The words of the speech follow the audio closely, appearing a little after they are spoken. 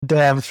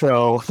damn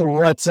show.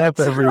 What's up,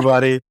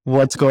 everybody?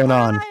 What's going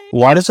on? Hi.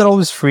 Why does it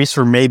always freeze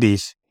for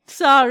maybes?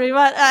 Sorry,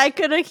 but I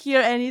couldn't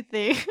hear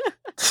anything.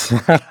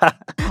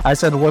 I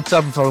said, what's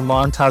up,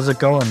 Vermont? How's it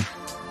going?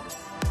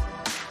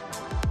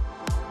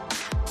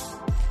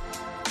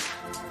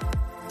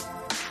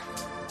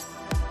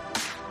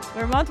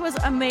 Vermont was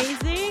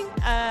amazing.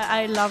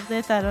 I loved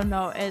it. I don't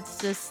know. It's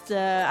just,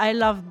 I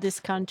love this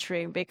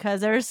country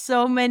because there's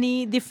so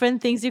many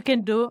different things you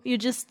can do. You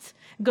just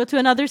go to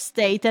another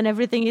state and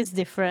everything is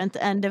different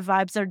and the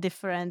vibes are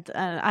different.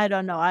 I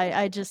don't know.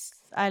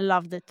 I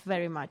loved it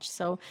very much.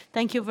 So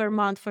thank you,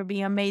 Vermont, for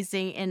being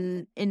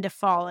amazing in the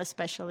fall,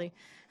 especially.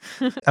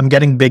 I'm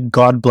getting big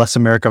God bless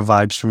America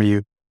vibes from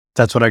you.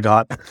 That's what I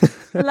got.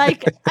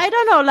 Like, I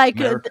don't know. Like,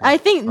 America. I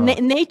think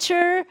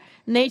nature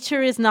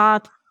is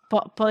not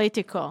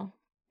political.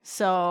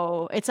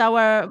 So it's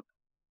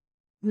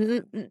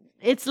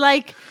it's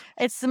like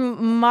it's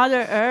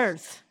Mother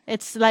Earth.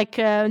 It's like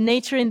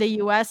nature in the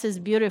US is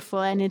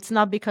beautiful, and it's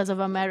not because of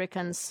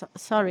Americans.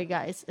 Sorry,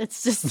 guys.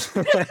 It's just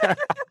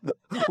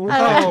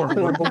Whoa, a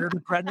little bit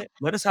of credit.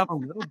 Let us have a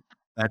little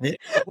credit.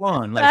 Come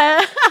on,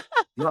 like,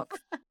 look.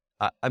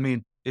 I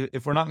mean,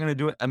 if we're not gonna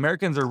do it,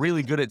 Americans are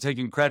really good at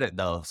taking credit,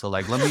 though. So,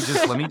 like, let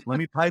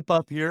me pipe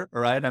up here.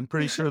 All right, I'm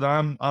pretty sure that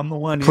I'm the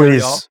one here,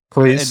 y'all.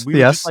 Please, And we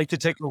would just like to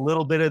take a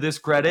little bit of this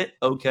credit,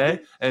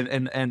 okay?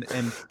 And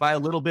by a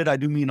little bit, I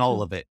do mean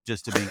all of it,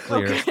 just to be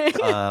clear.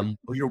 Okay.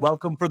 You're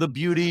welcome for the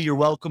beauty. You're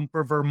welcome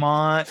for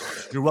Vermont.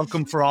 You're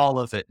welcome for all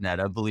of it,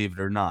 Netta, believe it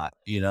or not,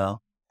 you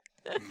know?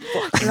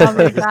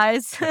 Love you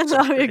guys.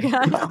 Love you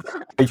guys.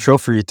 Great show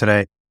for you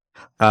today.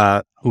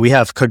 We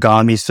have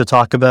Kagamis to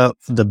talk about,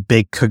 the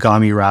big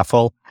Kagami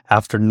raffle.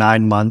 After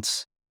 9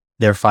 months,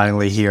 they're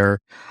finally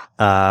here.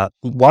 Why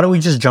don't we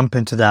just jump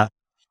into that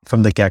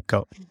from the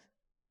get-go?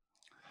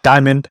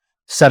 Diamond,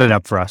 set it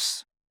up for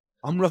us.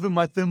 I'm rubbing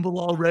my thimble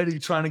already,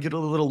 trying to get a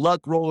little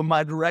luck roll in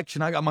my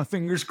direction. I got my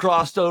fingers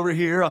crossed over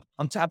here.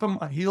 I'm tapping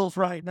my heels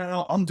right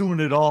now. I'm doing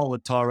it all,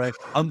 Atare.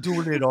 I'm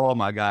doing it all,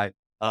 my guy.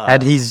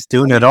 And he's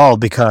doing it all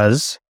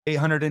because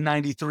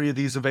 893 of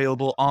these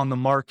available on the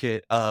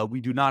market. We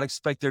do not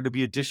expect there to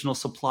be additional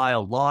supply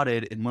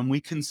allotted. And when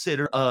we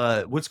consider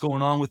what's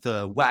going on with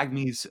the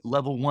Wagme's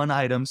level 1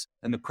 items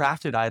and the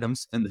crafted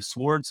items and the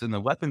swords and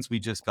the weapons we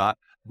just got,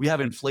 we have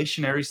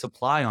inflationary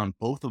supply on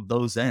both of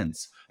those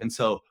ends. And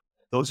so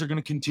those are going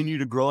to continue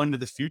to grow into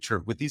the future.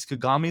 With these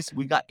Kagamis,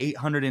 we got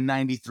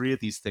 893 of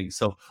these things.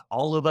 So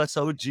all of us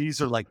OGs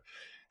are like,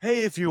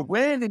 hey, if you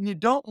win and you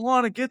don't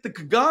want to get the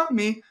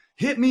Kagami,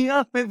 hit me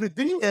up in the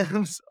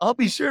DMs. I'll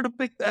be sure to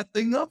pick that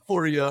thing up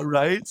for you,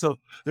 right? So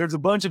there's a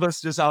bunch of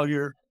us just out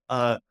here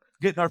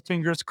getting our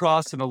fingers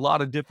crossed in a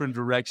lot of different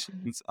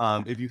directions.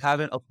 If you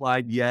haven't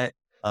applied yet,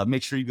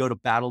 make sure you go to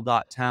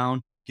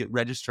battle.town, get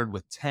registered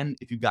with 10.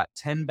 If you got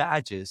 10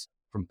 badges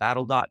from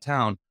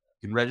battle.town,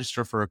 you can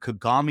register for a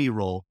Kagami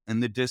role in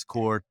the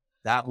Discord.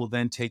 That will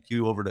then take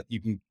you over to, you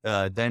can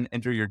then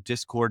enter your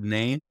Discord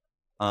name.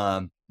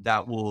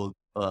 That will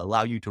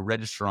allow you to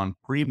register on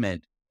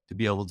pre-mint to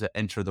be able to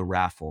enter the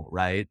raffle,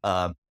 right?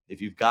 If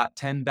you've got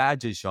 10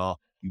 badges, y'all,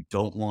 you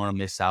don't want to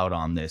miss out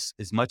on this.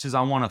 As much as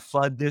I want to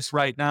FUD this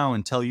right now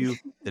and tell you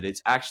that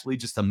it's actually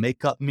just a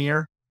makeup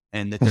mirror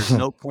and that there's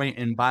no point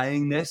in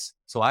buying this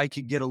so I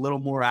could get a little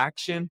more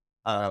action,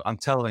 I'm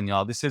telling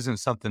y'all, this isn't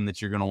something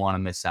that you're going to want to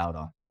miss out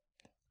on.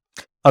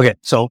 Okay,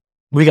 so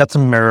we got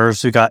some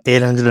mirrors. We got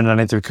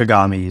 893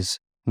 Kagamis,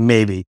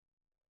 maybe.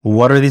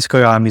 What are these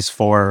Kagamis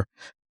for?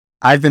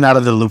 I've been out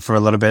of the loop for a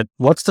little bit.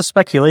 What's the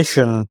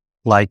speculation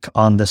like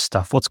on this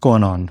stuff? What's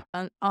going on?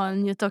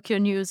 On New Tokyo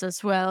News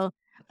as well.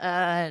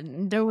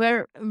 There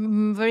were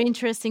very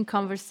interesting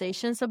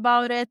conversations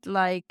about it.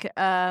 Like,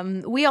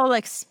 we all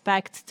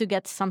expect to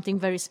get something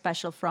very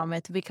special from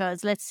it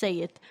because, let's say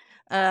it,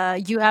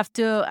 you have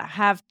to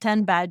have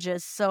 10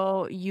 badges.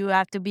 So you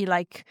have to be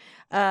like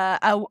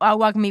a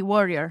Wagmi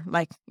warrior.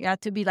 Like, you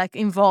have to be like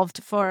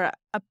involved for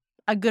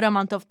a good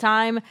amount of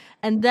time.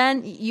 And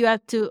then you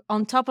have to,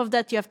 on top of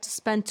that, you have to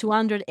spend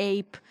 200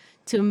 ape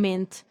to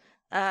mint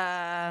the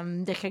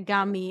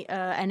Kagami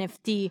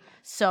NFT.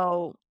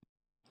 So,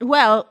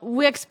 well,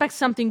 we expect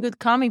something good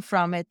coming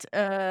from it.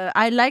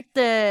 I like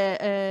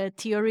the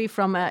theory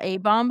from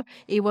A-Bomb.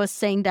 It was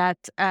saying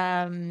that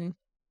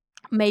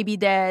maybe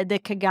the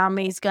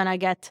Kagami is gonna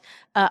get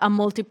a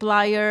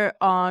multiplier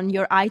on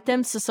your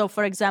items. So,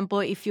 for example,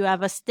 if you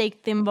have a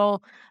stake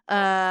thimble,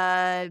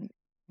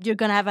 you're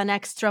gonna have an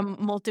extra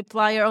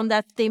multiplier on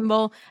that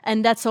thimble,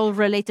 and that's all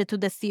related to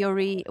the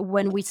theory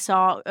when we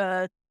saw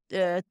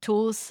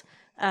tools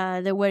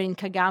that were in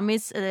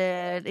Kagamis.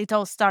 It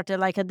all started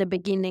like at the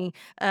beginning,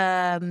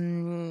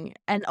 and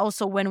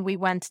also when we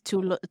went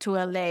to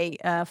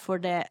LA for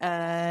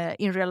the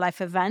in real life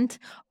event,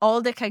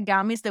 all the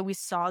Kagamis that we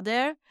saw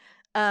there,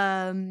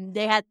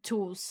 they had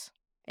tools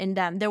in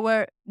them. There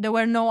were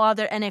no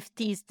other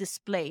NFTs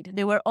displayed.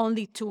 There were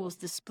only tools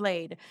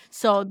displayed.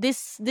 So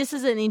this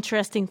is an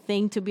interesting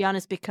thing, to be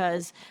honest,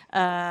 because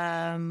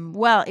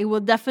well, it will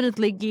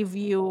definitely give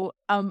you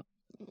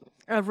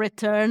a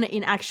return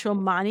in actual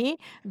money,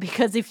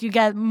 because if you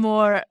get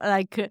more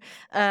like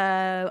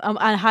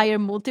a higher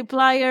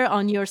multiplier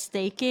on your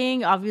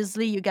staking,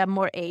 obviously you get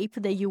more ape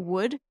than you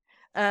would.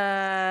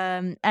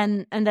 And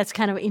that's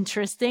kind of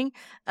interesting.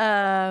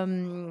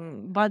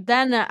 But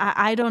then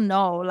I don't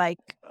know,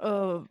 like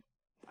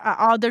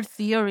other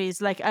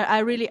theories. Like I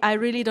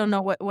really don't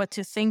know what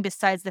to think,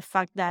 besides the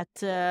fact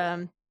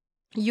that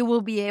you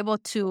will be able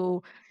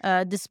to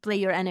display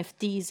your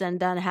NFTs and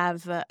then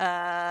have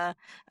a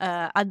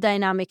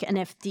dynamic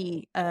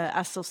NFT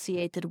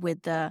associated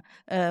with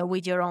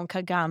your own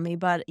Kagami.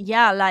 But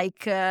yeah,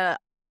 like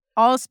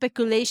all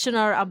speculation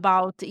are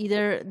about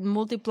either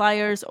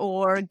multipliers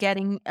or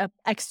getting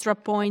extra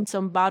points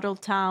on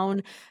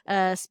Battletown,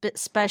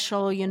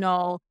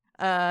 special,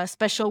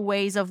 special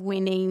ways of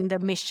winning the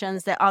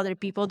missions that other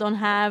people don't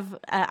have,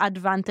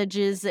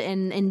 advantages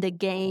in the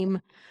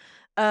game.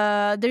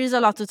 There is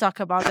a lot to talk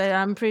about.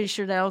 I'm pretty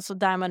sure that also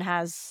Diamond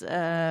has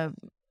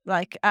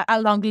like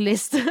a long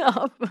list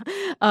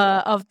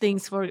of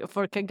things for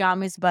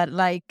Kagamis, but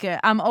like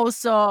I'm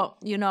also,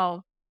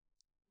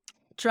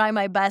 try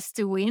my best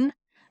to win.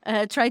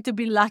 Try to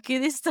be lucky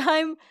this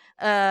time.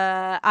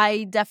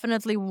 I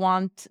definitely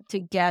want to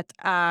get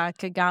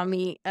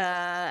Kagami,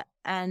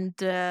 and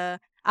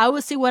I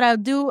will see what I'll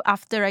do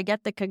after I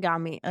get the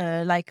Kagami.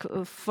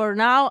 For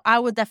now, I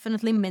would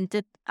definitely mint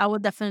it. I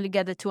would definitely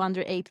get the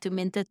 208 to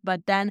mint it,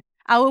 but then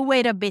I will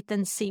wait a bit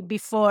and see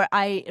before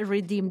I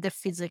redeem the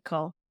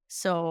physical.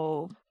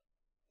 So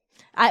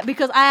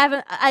because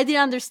I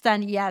didn't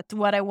understand yet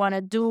what I want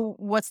to do,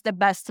 what's the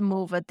best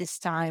move at this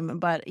time.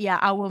 But yeah,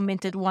 I will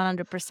mint it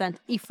 100%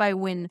 if I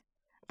win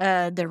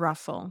the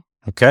raffle.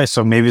 Okay,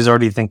 so maybe he's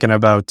already thinking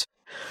about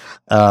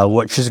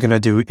what she's gonna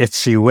do if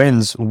she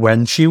wins,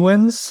 when she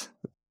wins.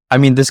 I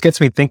mean, this gets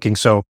me thinking.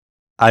 So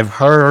I've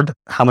heard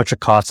how much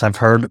it costs. I've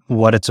heard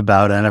what it's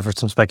about, and I've heard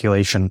some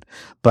speculation.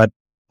 But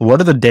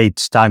what are the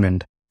dates,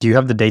 Diamond? Do you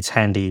have the dates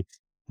handy?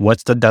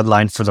 What's the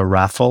deadline for the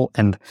raffle,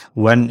 and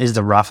when is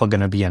the raffle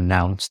going to be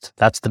announced?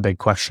 That's the big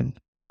question.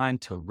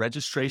 To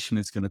registration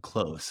is going to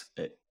close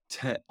at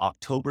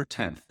October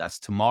 10th. That's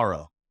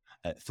tomorrow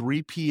at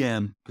 3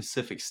 p.m.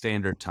 Pacific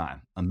Standard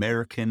Time,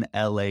 American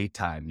LA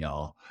time,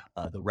 y'all.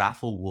 The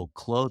raffle will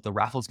close. The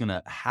raffle is going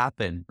to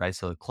happen, right?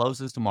 So it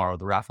closes tomorrow.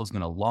 The raffle is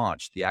going to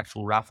launch. The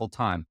actual raffle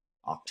time,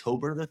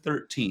 October the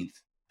 13th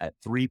at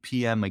 3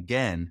 p.m.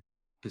 again,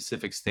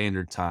 Pacific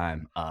Standard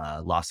Time,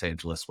 Los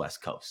Angeles,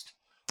 West Coast.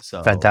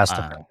 So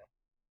fantastic.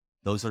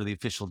 Those are the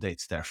official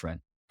dates there, friend.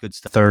 Good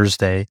stuff.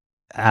 Thursday,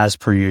 as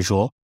per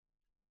usual,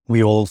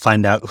 we will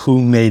find out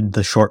who made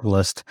the short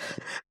list.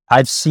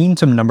 I've seen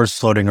some numbers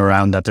floating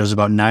around that there's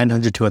about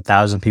 900 to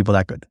 1,000 people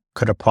that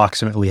could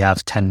approximately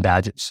have 10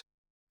 badges.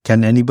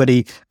 Can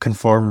anybody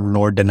confirm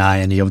nor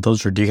deny any of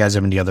those, or do you guys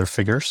have any other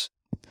figures?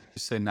 You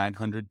say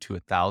 900 to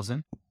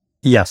 1,000?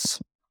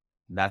 Yes.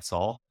 That's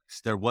all.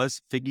 There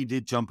was, Figgy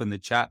did jump in the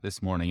chat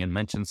this morning and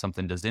mention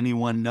something. Does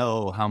anyone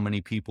know how many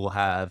people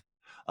have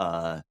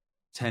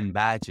 10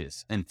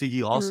 badges? And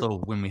Figgy also,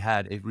 when we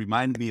had, it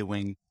reminded me of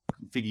when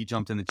Figgy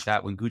jumped in the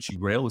chat when Gucci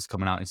Grail was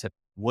coming out and said,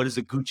 what does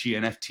a Gucci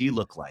NFT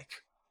look like?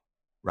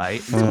 Right?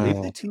 And so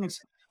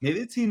maybe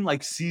the team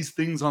like sees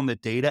things on the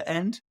data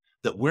end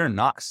that we're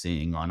not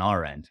seeing on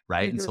our end,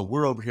 right? And so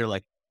we're over here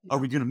like, are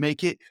we going to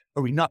make it?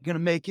 Are we not going to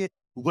make it?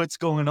 What's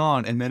going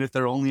on? And then if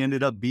there only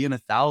ended up being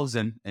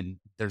 1,000 and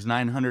there's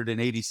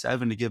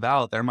 987 to give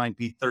out, there might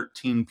be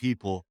 13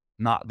 people,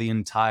 not the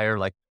entire,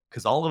 like,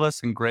 because all of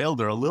us in Grail,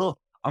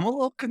 I'm a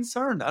little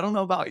concerned. I don't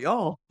know about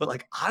y'all, but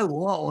like, I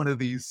want one of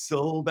these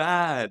so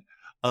bad.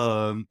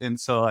 And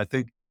so I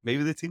think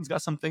maybe the team's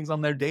got some things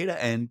on their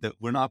data end that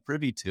we're not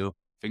privy to.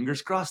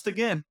 Fingers crossed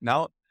again.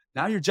 Now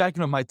you're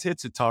jacking up my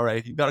tits,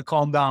 Atare. You got to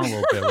calm down a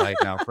little bit right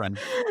now, friend.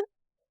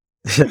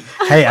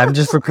 Hey, I'm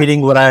just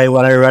repeating what I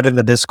read in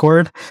the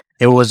Discord.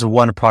 It was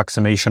one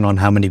approximation on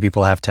how many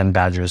people have 10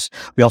 badges.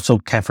 We also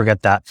can't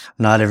forget that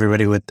not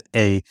everybody with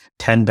a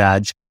 10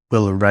 badge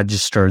will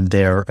register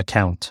their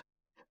account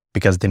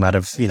because they might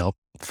have,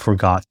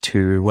 forgot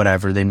to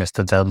whatever, they missed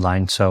the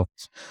deadline. So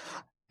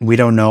we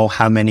don't know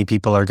how many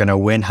people are going to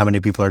win, how many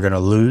people are going to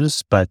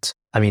lose, but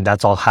I mean,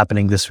 that's all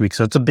happening this week.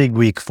 So it's a big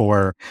week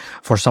for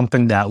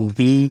something that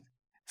we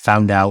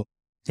found out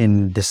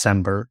in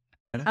December.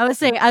 I would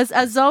say,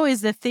 as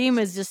always, the theme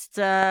is just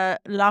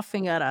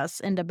laughing at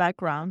us in the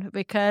background,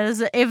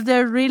 because if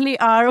there really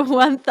are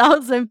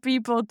 1,000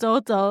 people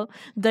total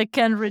that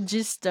can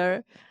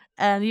register,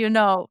 and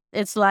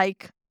it's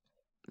like,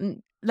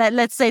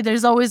 let's say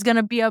there's always going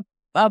to be an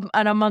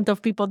amount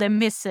of people that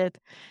miss it.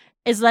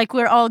 It's like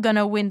we're all going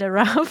to win the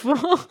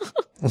raffle.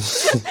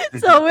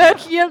 So we're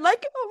here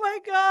like, oh my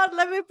God,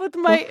 let me put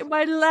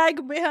my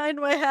leg behind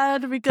my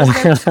head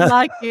because I'm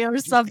lucky or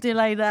something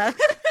like that.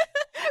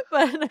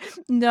 But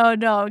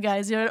no,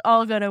 guys, you're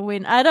all gonna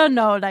win. I don't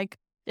know, like,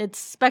 it's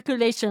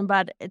speculation,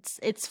 but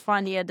it's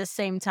funny at the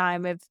same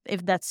time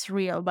if that's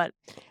real. But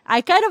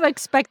I kind of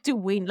expect to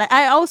win. Like,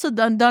 I also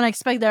don't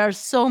expect there are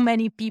so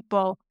many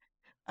people.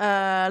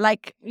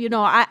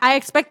 I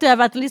expect to have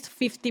at least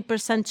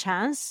 50%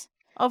 chance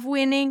of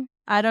winning.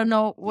 I don't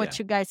know what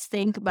you guys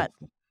think, but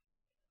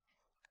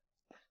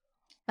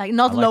like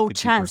not I like low 50%.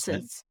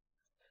 chances.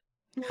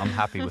 I'm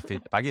happy with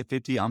it. If I get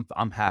 50,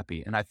 I'm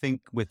happy. And I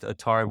think with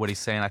Atari, what he's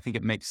saying, I think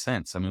it makes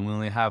sense. I mean, we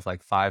only have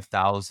like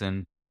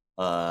 5,000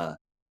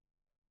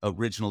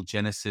 original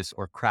Genesis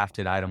or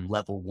crafted item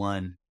level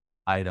 1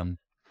 item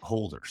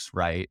holders,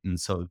 right? And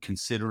so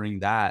considering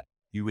that,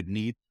 you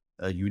need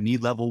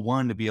level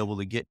 1 to be able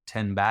to get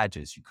 10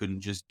 badges. You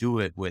couldn't just do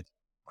it with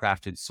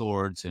crafted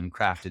swords and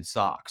crafted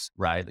socks,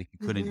 right? Like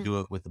you couldn't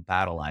do it with a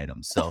battle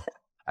item. So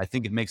I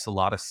think it makes a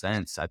lot of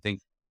sense. I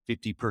think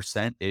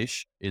 50%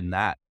 ish in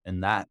that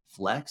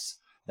flex,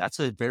 that's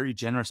a very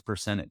generous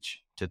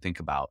percentage to think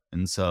about.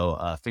 And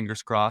so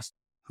fingers crossed,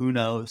 who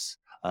knows?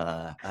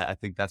 I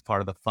think that's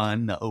part of the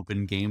fun, the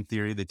open game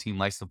theory the team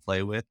likes to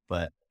play with,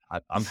 but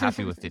I'm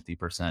happy with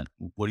 50%.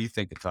 What do you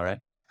think? It's all right.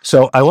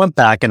 So I went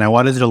back and I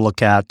wanted to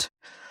look at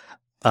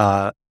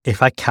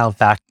if I count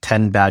back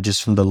 10 badges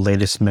from the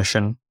latest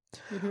mission,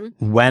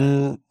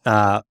 when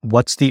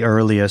what's the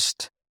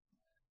earliest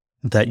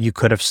that you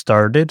could have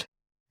started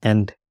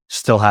and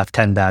still have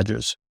 10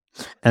 badges?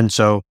 And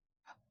so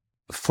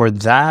for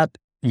that,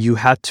 you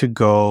had to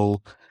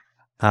go.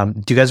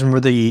 Do you guys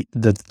remember the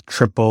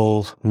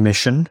triple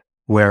mission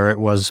where it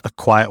was a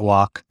quiet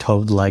walk,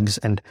 toad legs,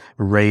 and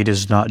raid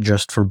is not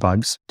just for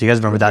bugs? Do you guys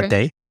remember that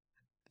day?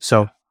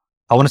 So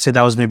I want to say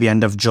that was maybe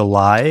end of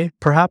July,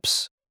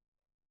 perhaps,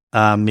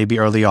 maybe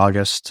early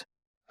August.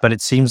 But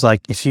it seems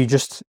like if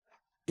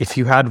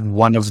you had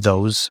one of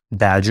those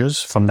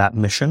badges from that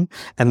mission,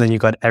 and then you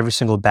got every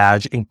single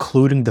badge,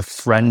 including the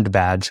friend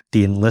badge,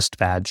 the enlist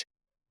badge,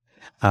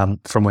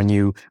 from when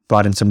you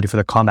brought in somebody for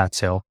the combat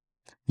sale,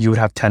 you would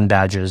have 10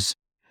 badges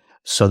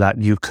so that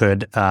you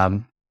could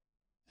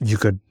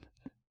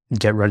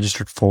get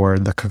registered for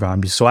the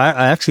Kagami. So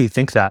I actually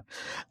think that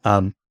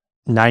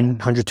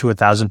 900 to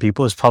 1,000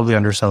 people is probably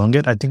underselling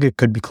it. I think it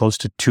could be close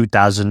to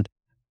 2,000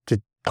 to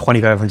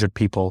 2,500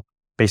 people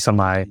based on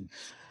my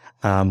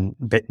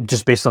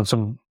just based on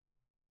some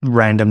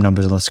random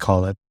numbers, let's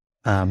call it.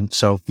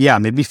 So yeah,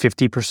 maybe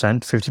 50%.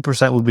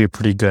 50% would be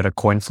a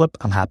coin flip.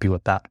 I'm happy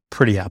with that.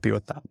 Pretty happy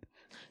with that.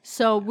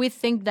 So we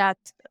think that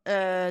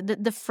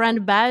the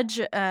friend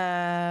badge,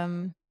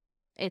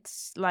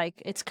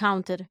 it's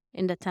counted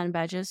in the 10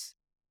 badges.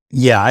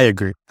 Yeah, I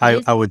agree.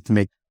 I would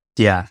make,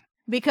 yeah.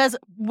 Because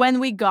when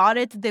we got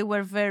it, they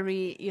were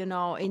very,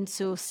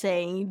 into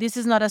saying this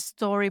is not a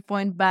story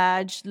point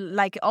badge,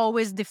 like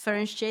always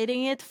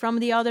differentiating it from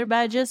the other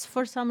badges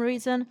for some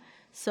reason.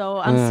 So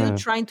I'm still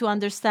trying to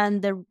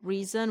understand the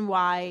reason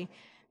why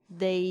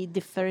they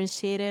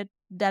differentiated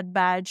that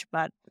badge,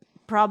 but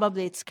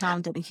probably it's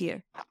counted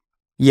here.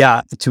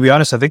 Yeah, to be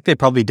honest, I think they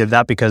probably did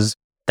that because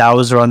that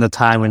was around the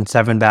time when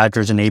 7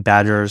 Badgers and 8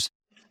 Badgers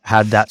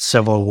had that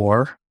civil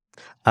war.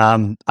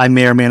 I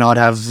may or may not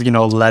have,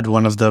 led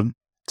one of the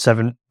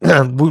 7. We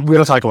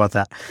don't talk about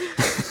that.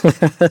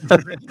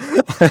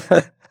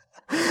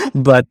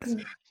 But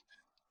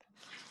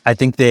I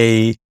think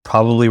they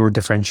probably were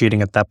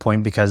differentiating at that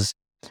point because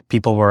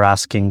people were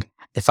asking,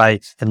 if I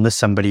enlist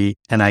somebody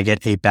and I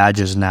get 8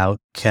 badges now,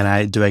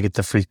 do I get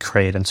the free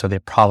crate? And so they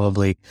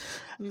probably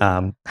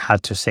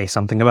had to say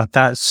something about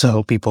that.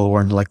 So people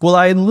weren't like, well,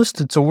 I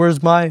enlisted, so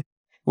where's my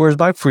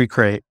free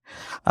crate?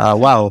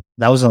 Wow,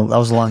 that was a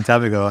long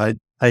time ago.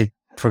 I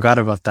forgot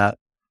about that.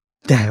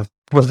 Damn,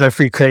 where's my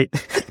free crate?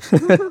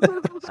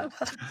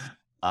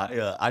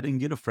 I didn't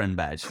get a friend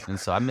badge, and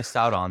so I missed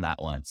out on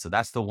that one. So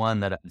that's the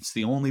one it's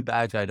the only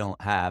badge I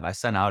don't have. I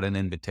sent out an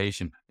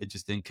invitation. It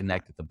just didn't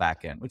connect at the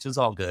back end, which is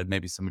all good.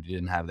 Maybe somebody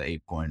didn't have the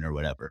 8 coin or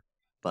whatever.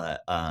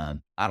 But I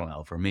don't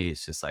know. For me,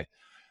 it's just like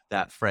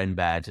that friend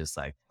badge is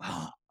like,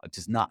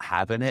 just not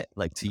having it.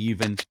 Like to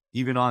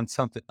even on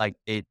something like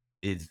it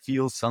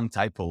feels some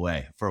type of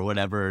way for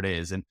whatever it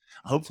is. And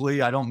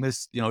hopefully I don't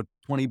miss,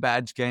 20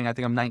 badge gang. I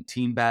think I'm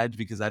 19 badge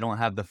because I don't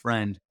have the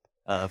friend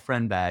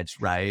badge,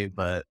 right?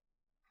 But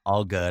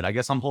all good. I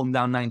guess I'm holding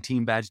down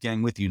 19 badge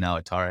gang with you now,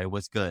 Atari.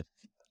 What's good?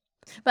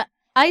 But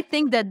I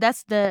think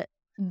that's the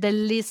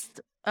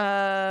least,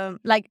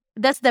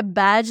 that's the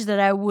badge that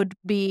I would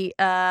be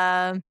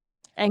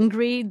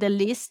angry the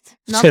least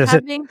not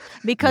having,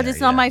 because it's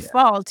not my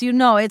fault.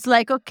 It's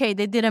like, okay,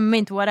 they didn't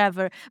mint,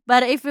 whatever.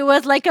 But if it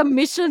was like a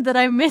mission that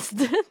I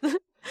missed,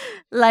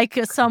 like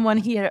someone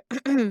here.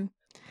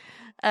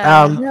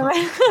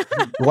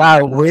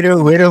 Wow, way to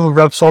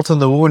rub salt in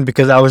the wound,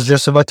 because I was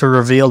just about to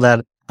reveal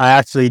that I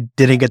actually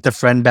didn't get the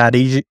friend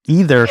badge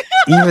either,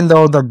 even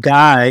though the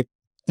guy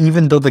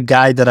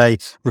that I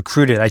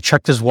recruited, I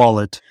checked his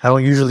wallet. I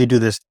don't usually do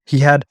this. He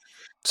had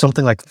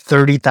something like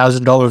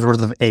 $30,000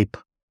 worth of ape,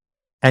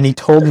 and he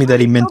told me that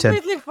he minted. I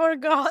completely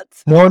forgot.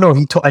 No,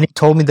 he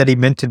told me that he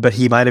minted, but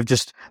he might have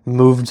just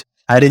moved.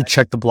 I didn't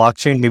check the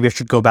blockchain. Maybe I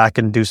should go back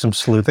and do some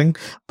sleuthing,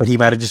 but he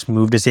might have just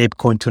moved his ape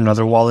coin to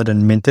another wallet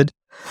and minted.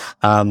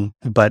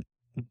 But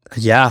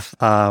yeah,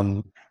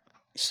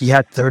 he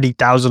had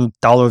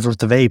 $30,000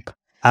 worth of ape.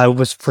 I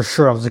was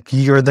like,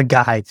 you're the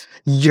guy.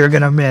 You're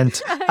gonna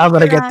mint. I'm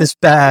gonna get this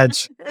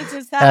badge. This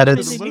is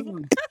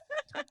happening.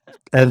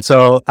 And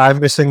so I'm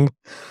missing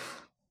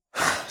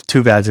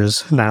 2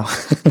 badges now.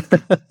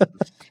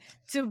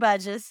 2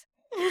 badges.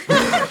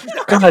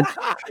 God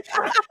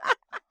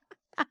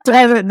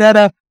damn it,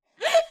 Netta.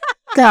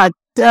 God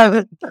damn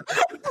it.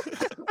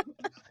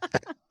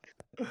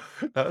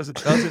 That was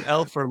an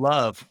L for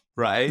love,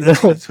 right?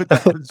 That's what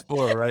that was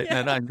for, right?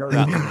 And I know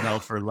that was an L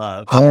for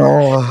love.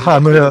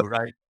 Oh,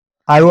 Right?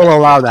 I will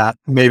allow that.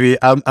 Maybe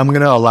I'm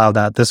gonna allow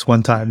that this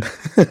one time.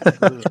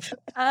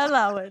 I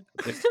allow it.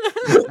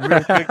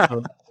 Real quick,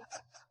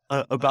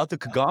 about the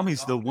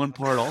Kagamis, the one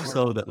part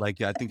also that I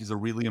think is a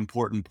really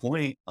important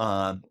point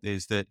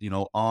is that,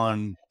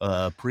 on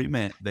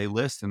pre-mint, they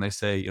list and they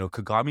say,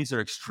 Kagamis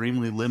are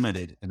extremely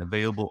limited and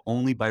available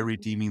only by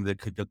redeeming the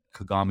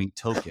Kagami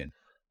token.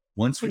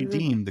 Once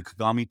redeemed, the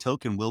Kagami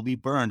token will be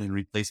burned and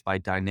replaced by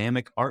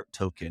dynamic art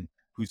token,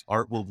 whose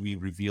art will be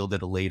revealed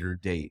at a later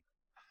date.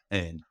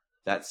 And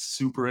that's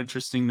super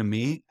interesting to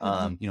me,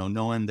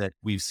 knowing that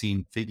we've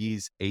seen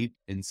Figgy's ape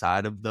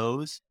inside of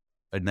those.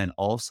 And then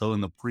also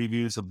in the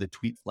previews of the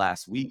tweets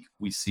last week,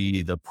 we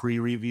see the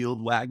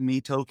pre-revealed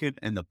WagMe token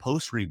and the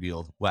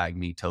post-revealed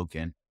WagMe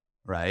token,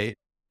 right?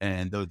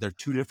 And there are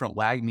 2 different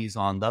WagMes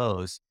on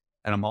those.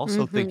 And I'm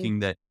also thinking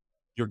that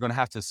you're going to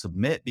have to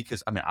submit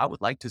because, I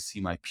would like to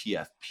see my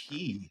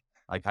PFP.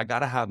 Like, I got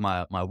to have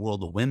my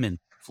World of Women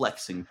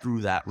flexing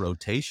through that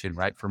rotation,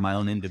 right? For my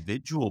own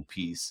individual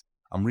piece.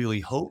 I'm really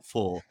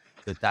hopeful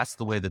that that's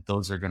the way that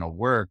those are going to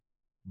work.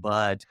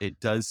 But it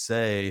does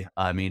say,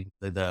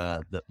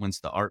 the once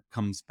the art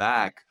comes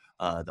back,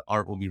 the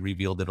art will be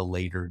revealed at a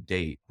later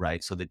date,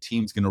 right? So the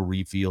team's going to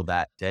reveal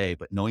that day.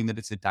 But knowing that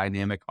it's a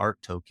dynamic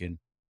art token,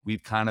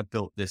 we've kind of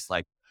built this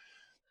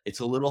it's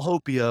a little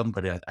hopium,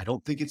 but I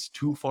don't think it's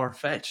too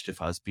far-fetched,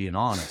 if I was being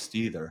honest,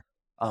 either.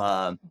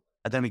 And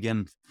then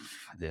again,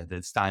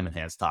 it's Diamond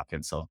Hands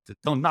talking, so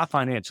not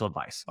financial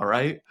advice, all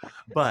right?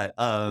 But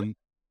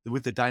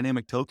with the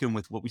dynamic token,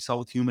 with what we saw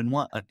with Human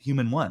One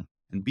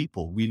and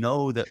Beeple, we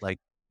know that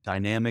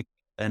dynamic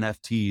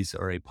NFTs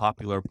are a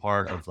popular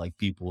part of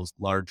people's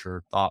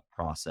larger thought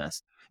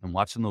process. And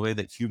watching the way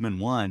that Human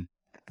One,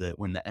 that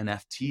when the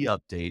NFT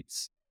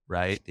updates,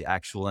 right, the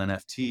actual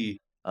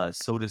NFT,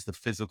 so does the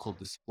physical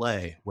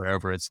display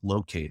wherever it's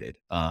located.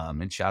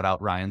 And shout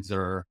out Ryan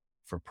Zur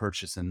for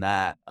purchasing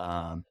that.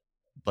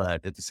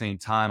 But at the same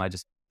time, I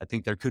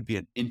think there could be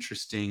an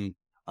interesting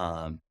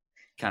kind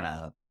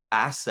of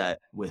asset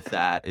with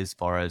that as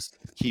far as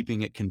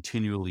keeping it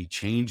continually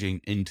changing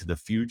into the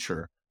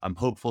future. I'm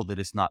hopeful that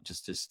it's not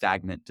just a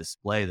stagnant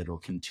display, that it'll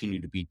continue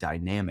to be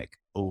dynamic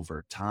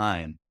over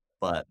time.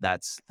 But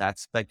that's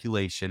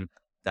speculation.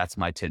 That's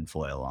my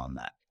tinfoil on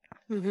that.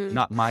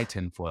 Not my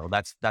tinfoil.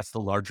 That's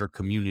the larger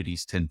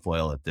community's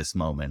tinfoil at this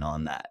moment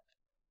on that.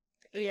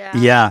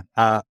 Yeah.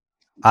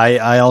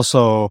 I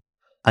also,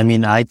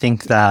 I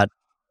think that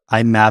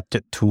I mapped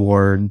it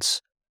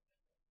towards,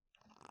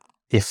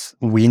 if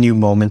We Knew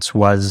Moments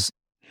was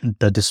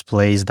the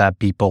displays that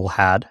people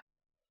had,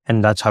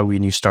 and that's how We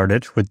Knew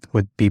started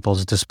with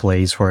people's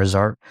displays for his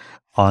art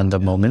on the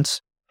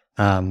moments.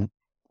 I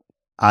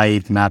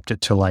mapped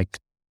it to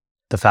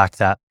the fact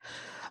that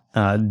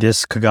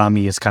this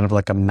Kagami is kind of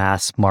like a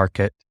mass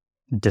market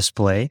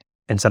display.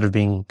 Instead of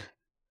being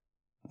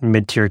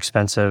mid-tier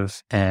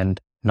expensive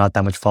and not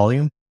that much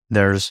volume,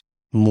 there's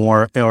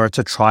more, or it's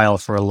a trial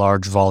for a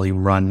large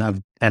volume run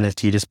of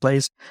NFT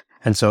displays.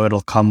 And so it'll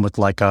come with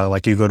you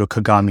go to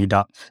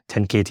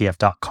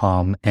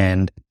kagami.10ktf.com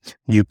and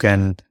you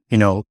can,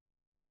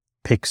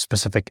 pick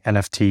specific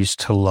NFTs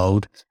to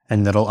load,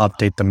 and it'll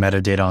update the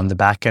metadata on the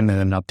back end, and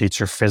then updates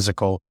your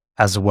physical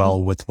as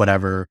well with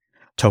whatever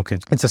token.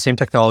 It's the same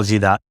technology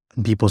that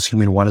Beeple's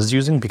Human One is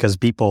using, because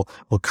Beeple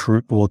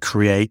will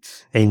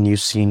create a new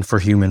scene for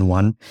Human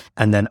One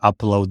and then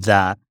upload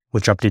that,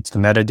 which updates the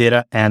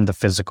metadata and the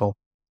physical.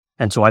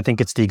 And so I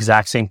think it's the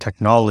exact same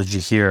technology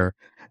here,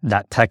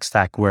 that tech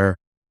stack where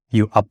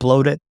you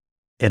upload it,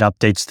 it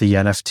updates the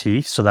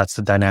NFT, so that's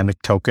the dynamic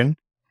token,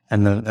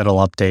 and then it'll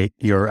update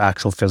your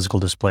actual physical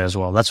display as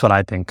well. That's what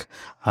I think.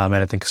 And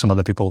I think some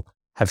other people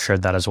have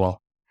shared that as well.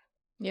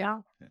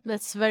 Yeah,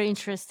 that's very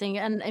interesting,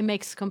 and it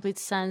makes complete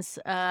sense.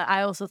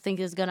 I also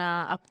think it's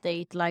gonna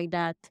update like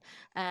that.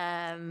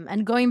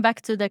 And going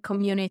back to the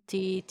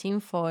community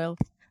tinfoil,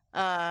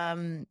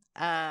 a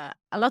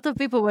lot of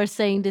people were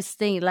saying this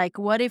thing,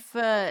 what if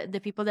the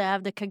people that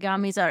have the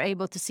Kagamis are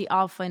able to see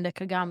alpha in the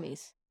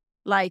Kagamis?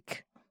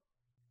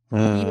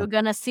 You're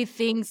gonna see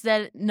things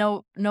that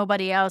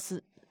nobody else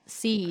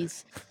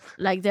sees.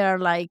 There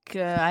are I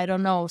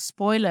don't know,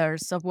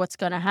 spoilers of what's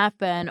gonna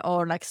happen,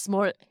 or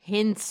small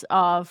hints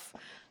of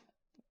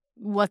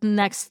what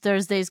next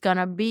Thursday is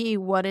gonna be,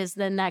 what is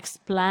the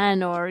next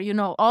plan, or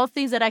all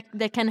things that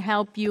can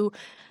help you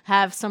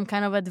have some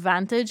kind of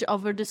advantage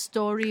over the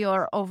story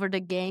or over the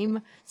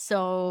game.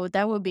 So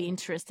that would be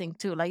interesting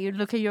too. You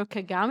look at your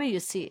Kagami, you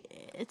see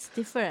it's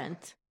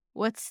different.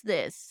 What's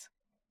this?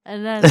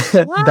 And then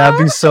That'd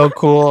be so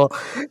cool.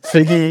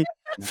 Figgy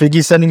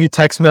sending you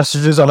text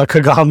messages on a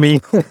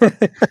Kagami.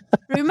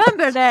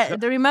 Remember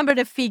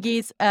the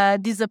Figgy's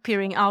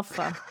disappearing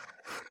alpha.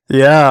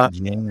 Yeah.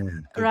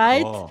 Good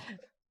Right? call.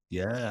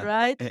 Yeah.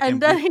 right? And, And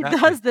and then with he that,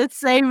 like, does the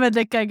same with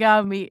the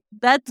Kagami.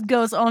 That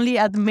goes only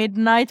at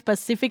midnight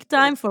Pacific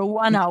time for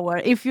 1 hour.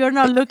 If you're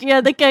not looking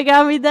at the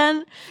Kagami,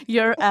 then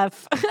you're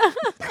F.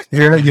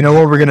 You know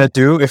what we're gonna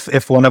do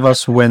if one of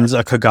us wins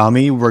a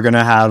Kagami, we're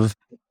gonna have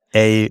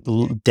a A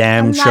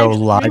damn show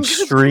live live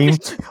stream.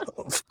 stream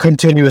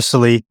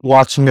continuously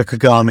watching a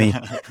Kagami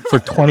for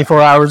 24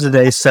 hours a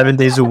day, 7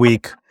 days a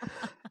week.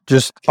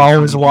 Just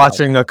always Kagami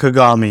watching a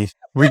Kagami.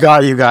 We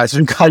got you guys.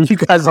 We got you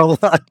guys a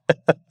lot.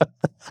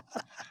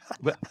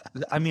 But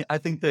I mean, I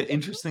think the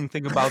interesting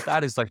thing about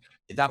that is like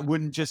that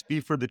wouldn't just be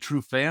for the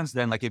true fans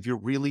then. Like if you're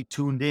really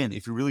tuned in,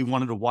 if you really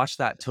wanted to watch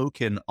that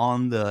token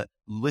on the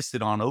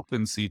listed on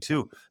OpenSea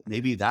too,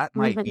 maybe that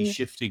might be Mhm.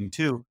 shifting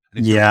too.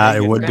 And if you're Yeah, it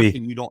paying would be.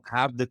 attention, you don't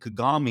have the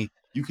Kagami,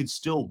 you can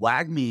still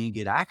wag me and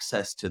get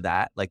access to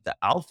that, like the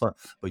alpha.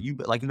 But you,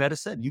 like Meta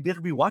said, you better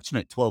be watching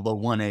at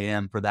 12:01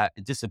 a.m. for that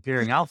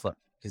disappearing alpha.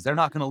 Because they're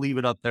not going to leave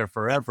it up there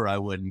forever, I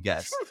wouldn't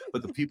guess.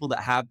 But the people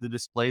that have the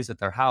displays at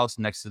their house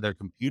next to their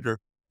computer,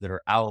 that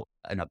are out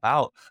and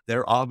about,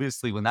 they're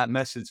obviously, when that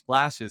message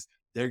flashes,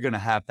 they're going to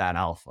have that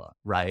alpha,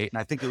 right? And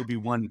I think it would be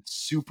one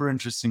super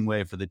interesting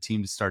way for the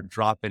team to start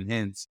dropping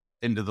hints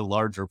into the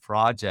larger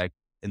project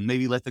and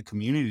maybe let the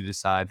community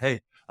decide, hey,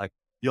 like,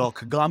 y'all,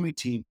 Kagami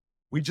team,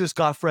 we just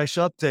got fresh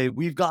update.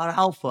 We've got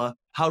alpha.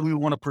 How do we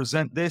want to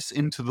present this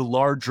into the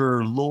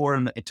larger lore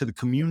and to the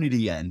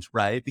community end,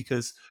 right?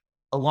 Because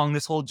along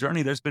this whole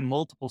journey, there's been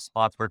multiple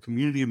spots where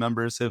community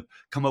members have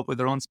come up with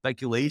their own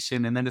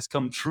speculation and then it's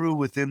come true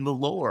within the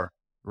lore,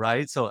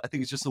 right? So I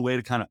think it's just a way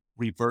to kind of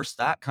reverse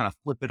that, kind of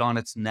flip it on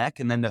its neck,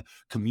 and then the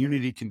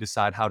community can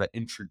decide how to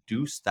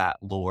introduce that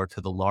lore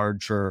to the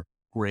larger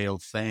Grail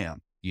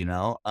fam. They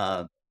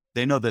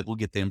know that we'll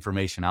get the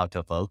information out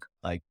to folk.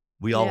 Like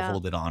we all Yeah.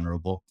 hold it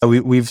honorable.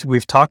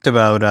 We've talked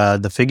about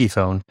the Figgy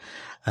phone.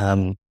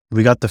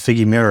 We got the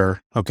Figgy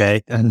mirror,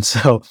 okay, and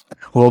so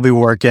we'll be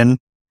working.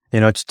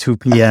 It's 2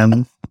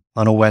 p.m.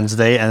 on a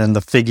Wednesday, and then the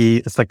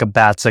Figgy, it's like a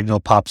bat signal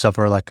pops up.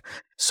 We're like,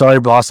 sorry,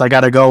 boss, I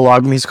gotta go.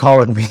 Wagmi's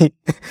calling me.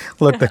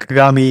 Look, the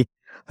Kagami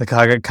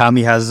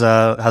has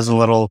a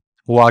little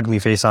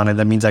Wagmi face on it.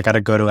 That means I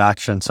gotta go to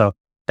action. So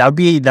that'd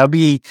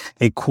be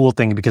a cool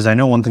thing, because I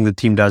know one thing the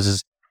team does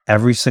is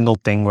every single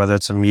thing, whether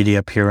it's a media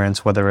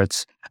appearance, whether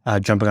it's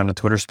jumping on a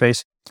Twitter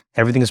space,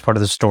 everything is part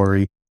of the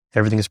story.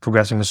 Everything is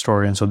progressing the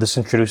story. And so this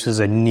introduces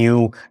a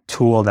new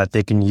tool that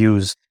they can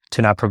use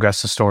to not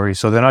progress the story.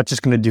 So they're not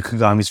just going to do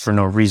Kagamis for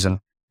no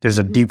reason. There's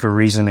a deeper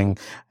reasoning,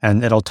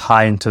 and it'll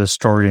tie into the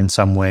story in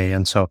some way.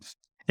 And so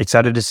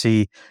excited to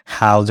see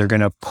how they're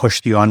going to push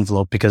the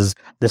envelope, because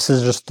this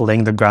is just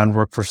laying the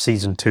groundwork for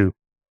season 2.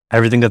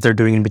 Everything that they're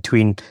doing in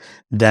between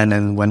then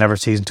and whenever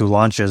season 2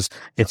 launches,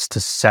 it's to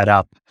set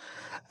up,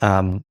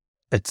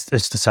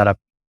 it's to set up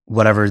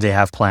whatever they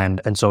have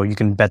planned. And so you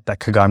can bet that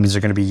Kagamis are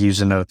going to be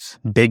used in a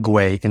big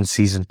way in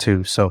season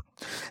 2. So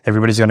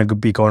everybody's going to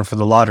be going for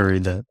the lottery,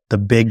 the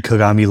big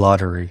Kagami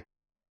lottery.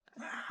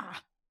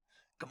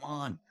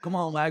 Come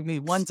on,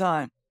 Wagme, one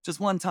time, just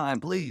one time,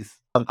 please.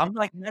 I'm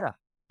like Meta.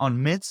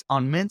 On mints,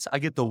 I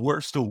get the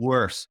worst of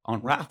worst. On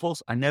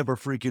raffles, I never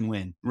freaking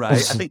win, right? I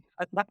think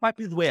that might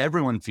be the way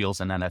everyone feels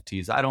in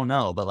NFTs. I don't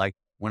know, but like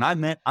when I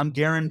mint, I'm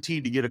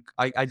guaranteed to get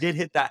I did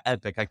hit that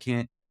epic.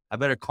 I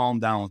better calm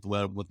down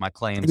with my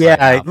claims. Yeah,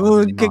 right now.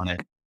 On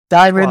it.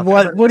 Diamond,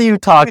 Fuck, what are you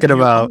talking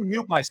about? I'm gonna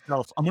mute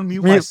myself. I'm gonna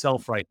mute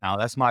myself right now.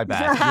 That's my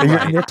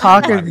bad. You're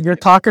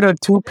talking to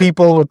two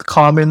people with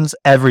commons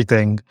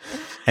everything,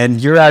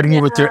 and you're out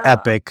here with your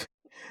epic,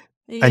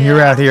 and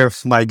you're out here,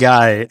 my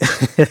guy.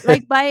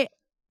 Like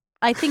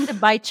I think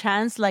that by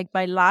chance, like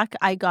by luck,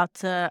 I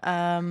got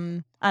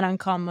an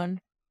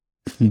uncommon.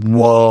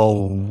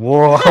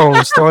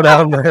 Whoa, slow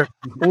down there.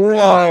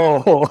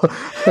 Whoa.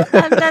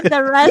 And then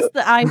the rest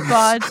I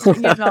bought,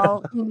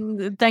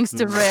 thanks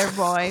to Rare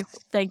Boy.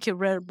 Thank you,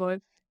 Rare Boy.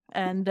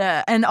 And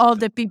all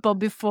the people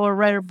before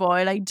Rare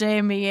Boy, like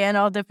Jamie, and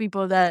all the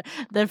people that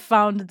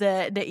found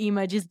the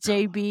images,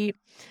 JB.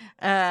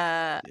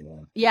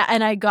 Yeah,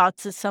 and I got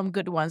some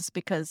good ones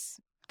because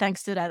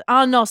thanks to that.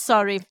 Oh no,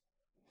 sorry,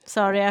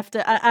 I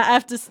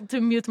have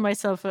to mute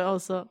myself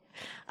also.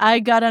 I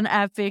got an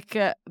epic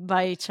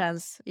by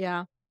chance.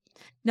 Yeah.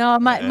 No,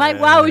 my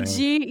WoW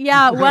G,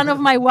 one of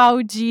my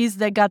WoW Gs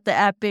that got the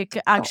epic.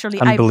 Actually,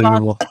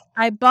 Unbelievable.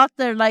 I bought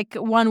there like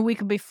 1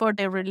 week before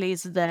they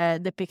released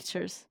the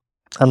pictures.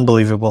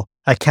 Unbelievable.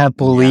 I can't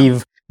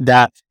believe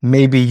that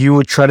maybe you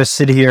would try to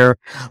sit here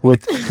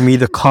with me,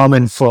 the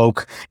common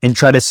folk, and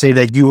try to say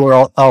that you were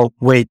all. Oh,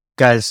 wait,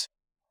 guys,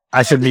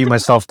 I should mute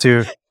myself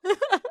too.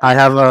 I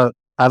have a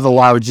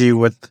WoW G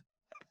with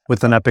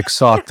an epic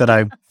sock that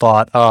I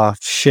bought. Oh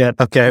shit.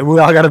 Okay, we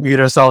all gotta mute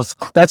ourselves.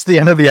 That's the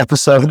end of the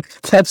episode.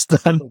 That's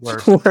done.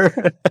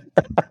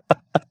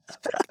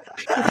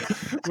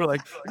 We're like,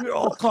 we're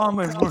all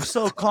common. We're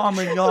so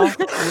common, y'all.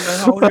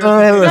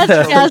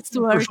 That's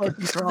guesswork.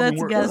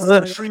 That's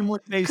guesswork. Extremely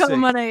basic.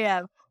 Common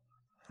AF.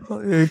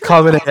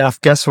 Common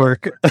AF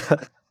guesswork.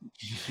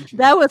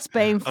 That was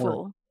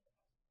painful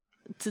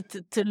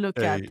to look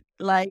at.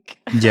 Like,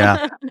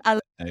 yeah.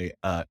 Hey,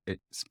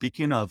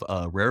 speaking of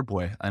Rare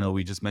Boy, I know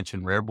we just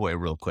mentioned Rare Boy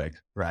real quick,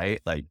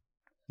 right? Like,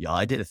 y'all,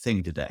 I did a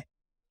thing today.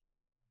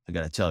 I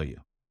gotta tell you,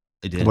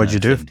 I did What'd you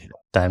another do, thing today.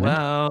 Diamond?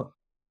 Well,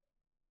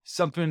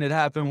 something that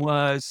happened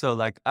was, so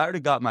like, I already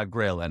got my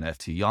Grail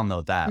NFT. Y'all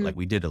know that. Like, Mm.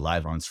 we did a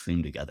live on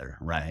stream together,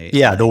 right?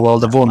 Yeah, the Like,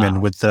 World of Woman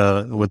wow, with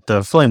the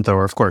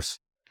flamethrower, of course.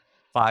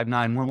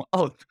 5911.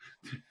 Oh,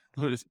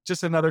 it was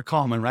just another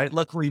common, right?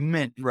 Luckily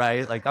mint,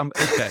 right? Like, I'm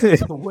okay.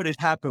 So what had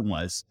happened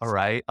was, all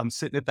right, I'm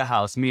sitting at the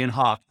house, me and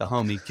Hawk, the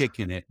homie,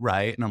 kicking it,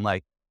 right? And I'm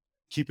like,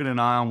 keeping an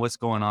eye on what's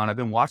going on. I've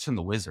been watching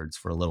the Wizards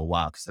for a little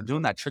while because they're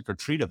doing that trick or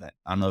treat event.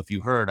 I don't know if you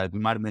heard, we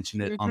might have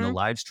mentioned it on the Mm-hmm.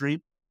 live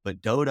stream,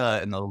 but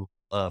Dota and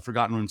the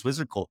Forgotten Runes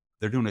Wizard Cult,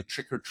 they're doing a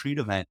trick or treat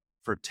event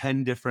for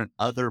 10 different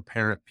other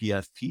parent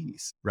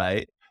PFPs,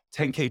 right?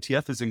 10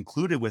 KTF is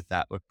included with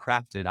that with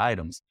crafted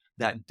items.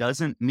 That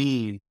doesn't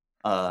mean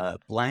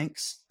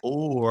blanks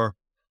or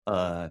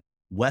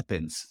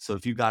weapons. So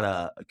if you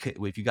got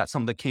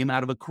something that came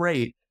out of a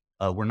crate,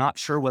 we're not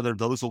sure whether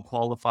those will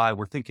qualify.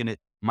 We're thinking it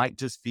might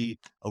just be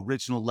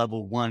original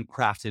level 1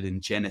 crafted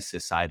in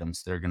Genesis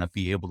items that are going to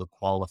be able to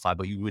qualify,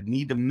 but you would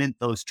need to mint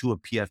those to a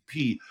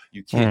PFP.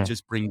 You can't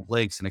just bring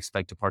blanks and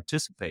expect to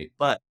participate.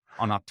 But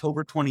on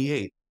October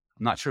 28th,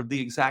 I'm not sure of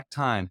the exact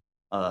time,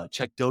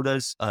 check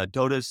Dota's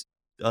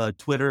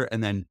Twitter,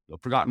 and then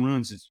Forgotten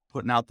Runes is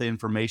putting out the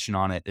information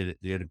on it. It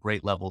at a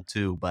great level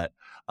too, but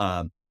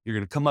you're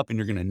going to come up and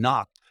you're going to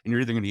knock, and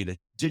you're either going to get a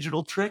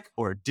digital trick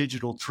or a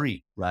digital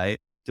treat, right?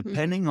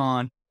 Depending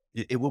on,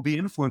 it will be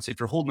influenced.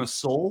 If you're holding a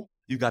soul,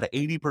 you've got an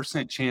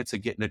 80% chance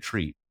of getting a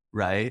treat,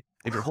 right?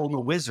 If you're holding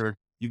a wizard,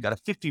 you've got a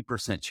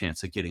 50%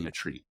 chance of getting a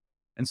treat.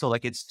 And so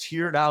like it's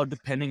tiered out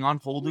depending on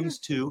holdings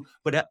too,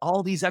 but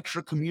all these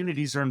extra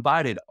communities are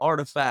invited.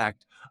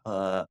 Artifact,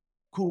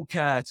 Cool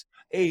Cats,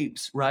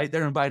 Apes, right?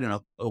 They're inviting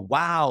a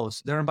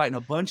Wows. They're inviting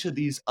a bunch of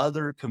these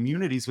other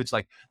communities, which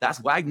like that's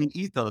Wagner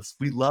ethos.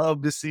 We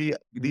love to see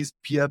these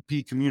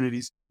PFP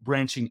communities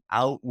branching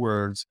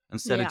outwards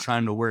instead of Yeah.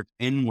 trying to work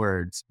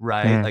inwards,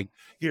 right? Like,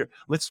 here,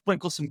 let's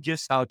sprinkle some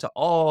gifts out to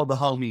all the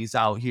homies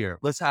out here.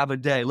 Let's have a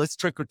day. Let's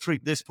trick or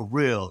treat this for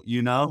real,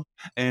 you know?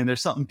 And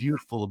there's something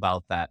beautiful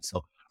about that.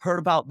 So, heard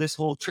about this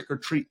whole trick or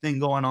treat thing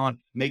going on.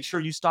 Make sure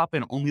you stop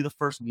in. Only the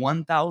first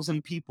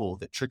 1,000 people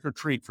that trick or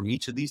treat from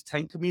each of these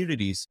 10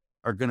 communities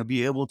are going to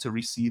be able to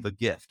receive a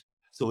gift.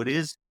 So, it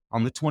is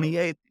on the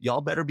 28th.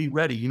 Y'all better be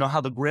ready. You know how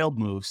the Grail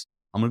moves.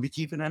 I'm going to be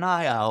keeping an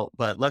eye out,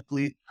 but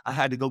luckily I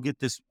had to go get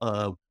this.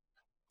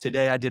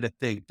 Today I did a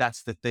thing.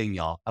 That's the thing,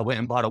 y'all. I went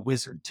and bought a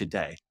wizard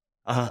today.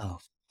 Oh,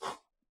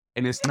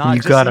 and it's not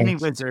You just gotta. any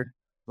wizard.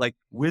 Like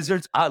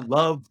wizards, I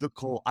love the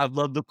cult. I've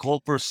loved the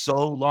cult for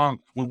so long.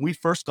 When we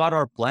first got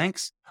our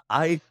blanks,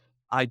 I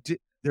did.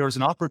 There was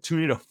an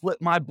opportunity to flip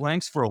my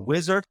blanks for a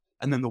wizard,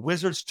 and then the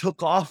wizards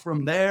took off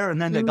from there.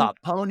 And then they Mm. got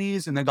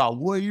ponies, and they got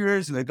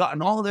warriors, and they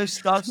gotten all this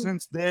stuff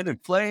since then,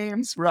 and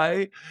flames,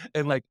 right?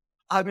 And like,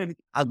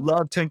 I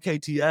love 10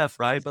 KTF,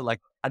 right? But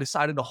like, I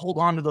decided to hold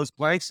on to those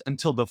blanks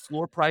until the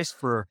floor price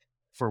for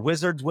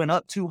wizards went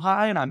up too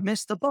high, and I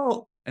missed the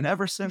boat. And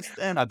ever since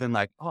then, I've been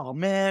like, oh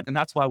man. And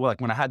that's why, like,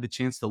 when I had the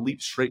chance to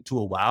leap straight to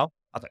a WoW,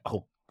 I was like,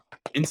 oh,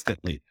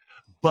 instantly.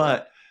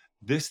 But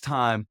this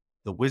time,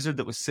 the wizard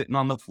that was sitting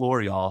on the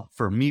floor, y'all,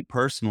 for me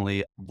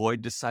personally,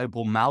 Void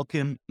Disciple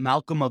Malcolm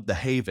of the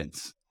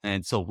Havens.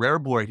 And so Rare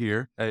Boy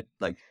here,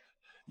 like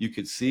you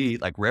could see,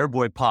 like Rare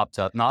Boy popped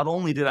up. Not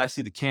only did I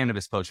see the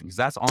cannabis potion, because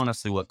that's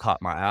honestly what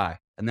caught my eye.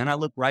 And then I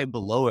look right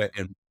below it,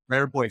 and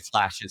Rare Boy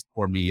flashes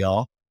for me,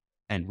 y'all.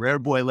 And Rare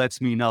Boy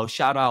lets me know,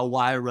 shout out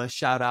Wyra,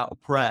 shout out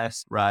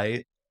Press,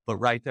 right? But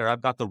right there,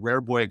 I've got the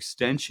Rare Boy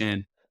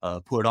extension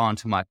put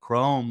onto my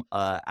Chrome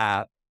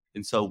app.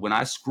 And so when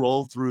I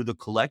scroll through the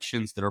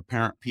collections that are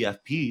parent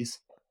PFPs,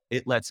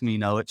 it lets me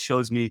know, it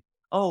shows me,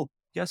 oh,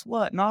 guess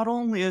what? Not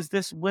only is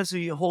this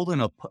wizard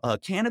holding a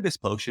cannabis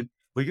potion,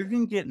 but you're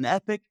going to get an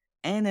epic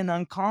and an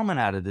uncommon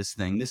out of this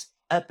thing. This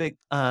epic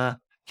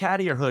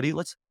Cattier hoodie.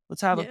 Let's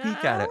have a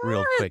peek at Yeah, it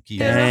real quick, you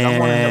guys. I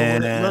want to know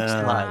what it looks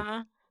like.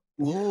 Damn.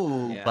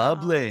 Ooh, yeah,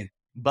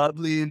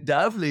 bubbly and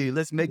dovely.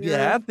 Let's make it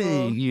beautiful.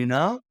 happen, you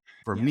know?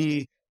 For Yeah.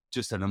 me,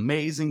 just an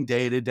amazing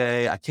day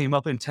today. I came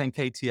up in 10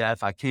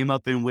 KTF, I came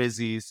up in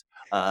Wizzies,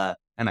 and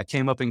I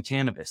came up in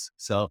cannabis.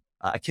 So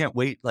I can't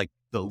wait. Like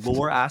the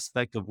lore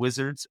aspect of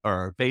Wizards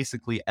are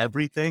basically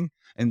everything.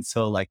 And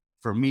so like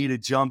for me to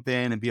jump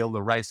in and be able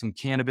to write some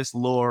cannabis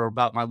lore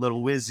about my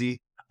little Wizzy,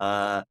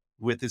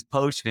 with his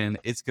potion,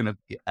 it's going to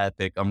be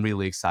epic. I'm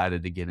really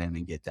excited to get in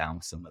and get down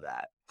with some of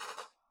that.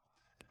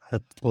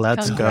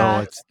 Let's go.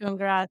 It's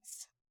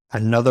Congrats.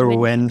 another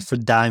win for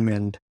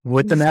Diamond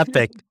with an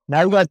epic.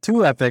 Now we got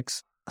 2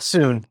 epics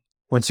soon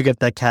once you get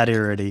that caddy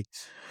ready.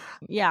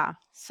 Yeah.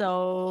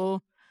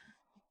 So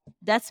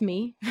that's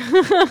me.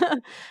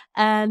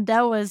 And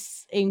that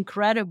was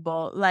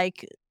incredible.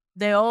 Like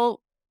they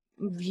all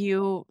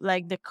view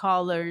like the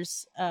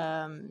colors.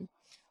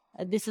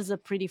 This is a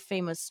pretty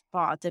famous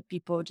spot that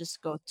people just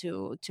go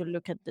to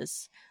look at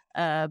this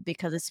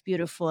because it's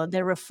beautiful.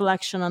 The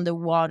reflection on the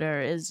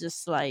water is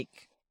just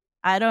like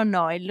I don't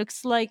know. It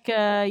looks like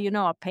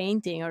a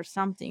painting or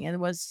something. It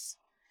was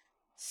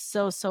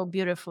so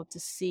beautiful to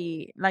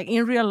see. Like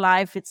in real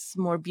life, it's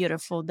more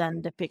beautiful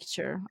than the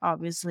picture,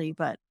 obviously.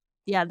 But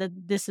yeah,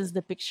 this is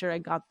the picture I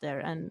got there,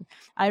 and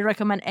I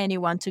recommend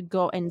anyone to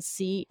go and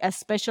see,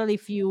 especially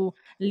if you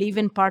live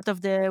in part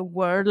of the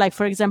world. Like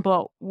for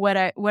example,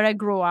 where I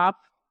grew up,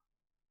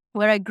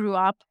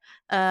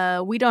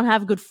 we don't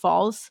have good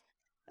falls.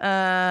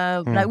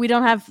 Like Mm. we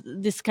don't have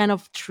this kind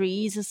of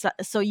trees,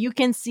 so you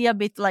can see a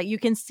bit, like you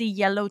can see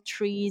yellow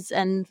trees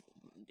and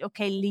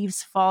okay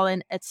leaves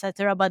falling,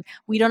 etc. But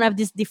we don't have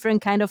these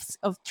different kind of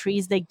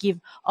trees that give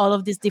all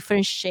of these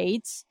different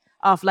shades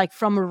of like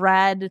from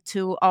red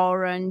to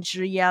orange,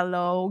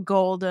 yellow,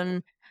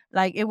 golden.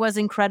 Like it was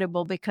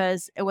incredible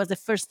because it was the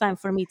first time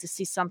for me to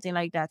see something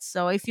like that.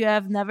 So if you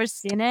have never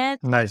seen it,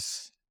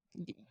 Nice.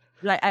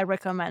 like I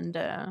recommend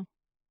to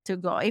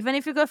go. Even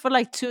if you go for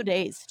like 2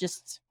 days,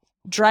 just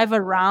drive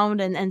around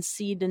and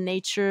see the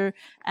nature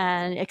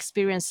and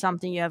experience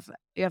something you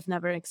have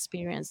never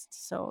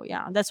experienced. So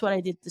yeah, that's what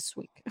I did this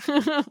week.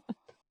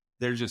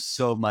 There's just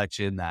so much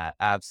in that.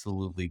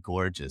 Absolutely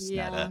gorgeous,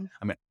 Netta. Yeah.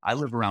 I mean, I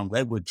live around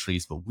redwood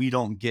trees, but we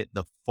don't get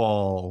the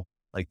fall,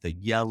 like the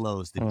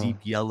yellows, the Mm. deep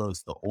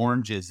yellows, the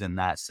oranges in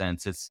that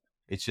sense. It's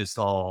just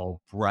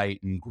all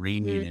bright and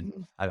green. And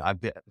Mhm.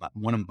 I've been,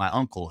 one of my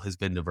uncle has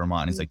been to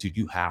Vermont. He's Mm. like, dude,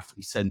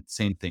 he said the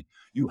same thing.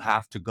 You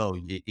have to go.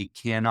 It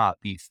cannot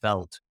be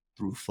felt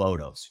through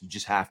photos. You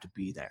just have to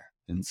be there.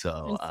 And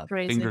so, It's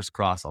crazy. fingers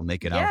crossed, I'll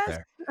make it out Yes.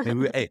 there.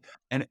 Maybe, hey,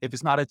 and if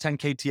it's not a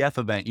 10K TF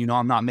event,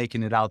 I'm not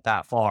making it out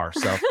that far.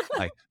 So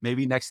like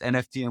maybe next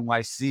NFT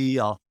NYC,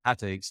 I'll have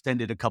to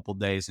extend it a couple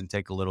days and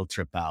take a little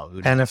trip out.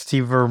 Who knows?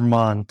 NFT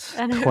Vermont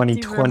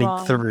NFT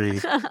Vermont.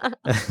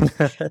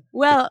 2023.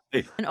 Well,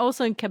 Hey, and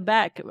also in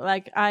Quebec,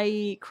 like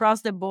I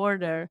crossed the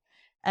border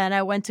and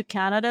I went to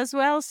Canada as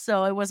well.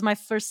 So it was my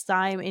first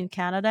time in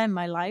Canada in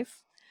my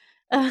life.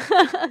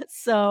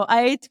 So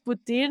I ate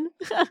poutine.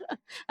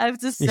 I have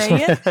to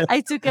say it.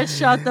 I took a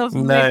shot of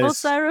maple Nice.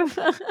 syrup.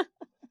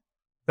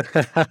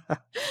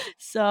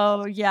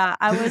 So yeah,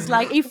 I was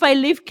like, if I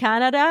leave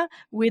Canada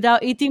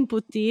without eating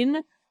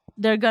poutine,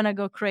 they're gonna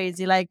go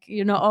crazy. Like,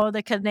 all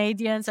the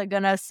Canadians are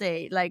gonna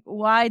say, like,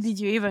 why did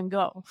you even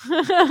go?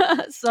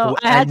 So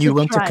I had And to you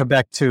went to try.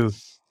 Quebec too.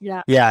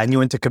 Yeah. Yeah, and you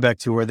went to Quebec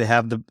too, where they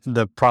have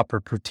the proper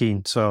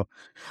poutine. So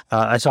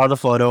I saw the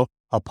photo.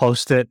 I'll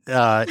post it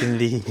in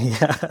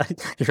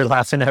the. You're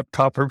laughing at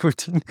proper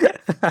poutine.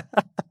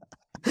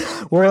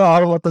 We're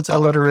all about those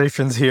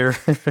alliterations here.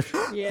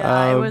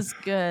 Yeah, it was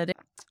good.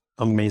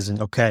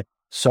 Amazing. Okay,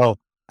 so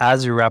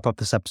as we wrap up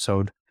this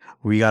episode,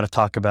 we got to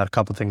talk about a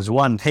couple things.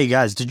 One, hey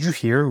guys, did you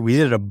hear we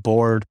did a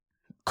board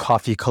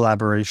coffee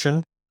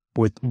collaboration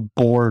with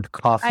Board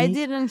Coffee? I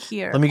didn't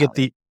hear. Let me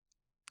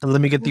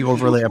get the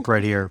overlay up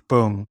right here.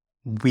 Boom.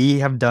 We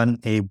have done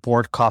a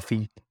Board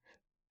Coffee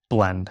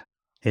blend.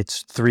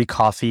 It's 3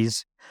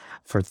 coffees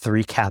for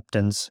 3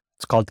 captains.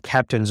 It's called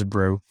Captain's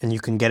Brew, and you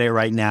can get it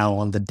right now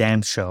on the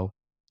Damn Show.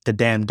 The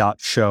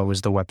Damn.show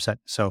is the website.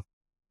 So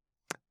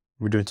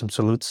we're doing some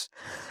salutes.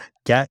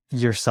 Get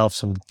yourself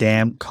some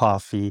Damn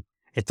coffee.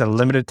 It's a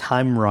limited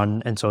time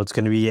run, and so it's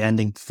going to be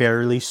ending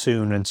fairly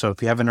soon. And so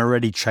if you haven't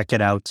already, check it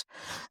out.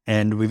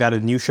 And we've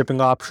added a new shipping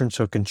option,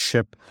 so it can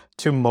ship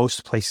to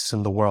most places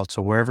in the world.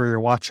 So wherever you're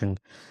watching,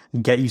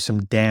 get you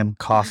some Damn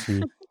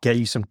coffee, get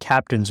you some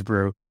Captain's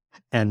Brew.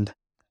 And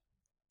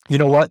you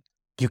know what?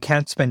 You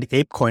can't spend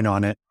ApeCoin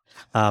on it.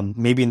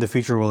 Maybe in the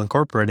future we'll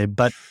incorporate it,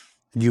 but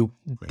you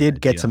did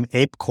get some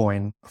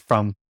ApeCoin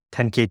from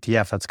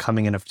 10KTF that's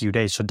coming in a few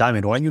days. So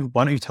Diamond, why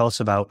don't you tell us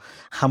about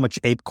how much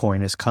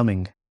ApeCoin is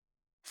coming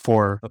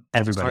for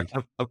everybody?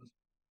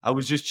 I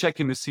was just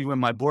checking to see when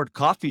my Board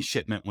Coffee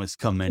shipment was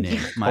coming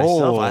in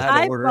myself. I had to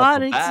I order bought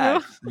up a it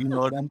bag. too. You know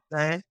what I'm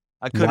saying?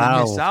 I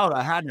couldn't miss out.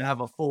 I had to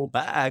have a full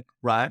bag,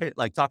 right?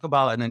 Like talk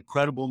about an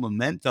incredible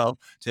memento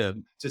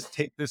to just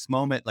take this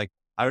moment. Like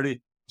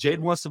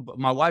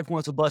my wife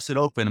wants to bust it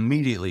open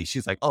immediately.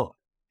 She's like, oh,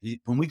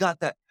 when we got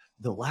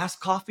the last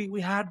coffee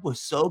we had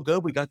was so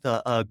good. We got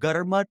the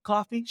gutter mud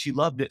coffee. She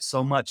loved it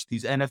so much.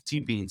 These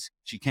NFT beans,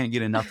 she can't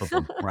get enough of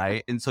them,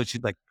 right? And so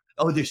she's like,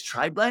 oh, this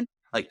tri blend,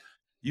 like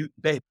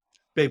babe,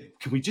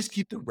 can we just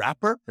keep the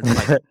wrapper? And I'm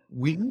like,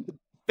 we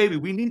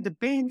need the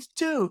beans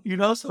too,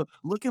 So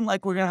looking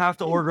like we're gonna have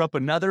to order up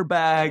another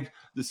bag.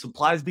 The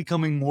supply's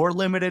becoming more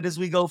limited as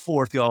we go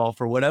forth, y'all,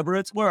 for whatever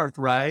it's worth,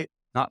 right?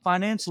 Not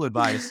financial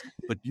advice,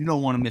 but you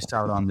don't want to miss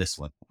out on this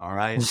one. All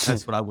right.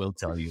 That's what I will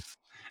tell you.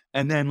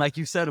 And then, like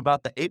you said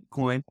about the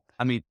ApeCoin,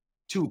 I mean,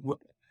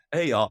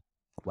 hey, y'all,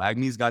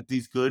 Wagny's got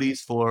these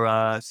goodies for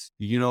us.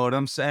 You know what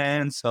I'm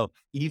saying? So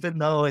even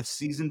though it's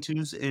season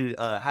 2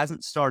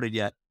 hasn't started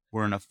yet,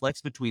 we're in a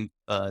flex between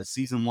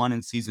season 1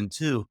 and season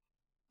 2.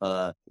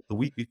 The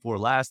week before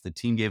last, the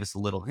team gave us a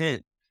little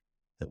hint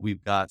that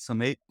we've got some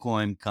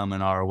ApeCoin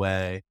coming our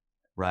way,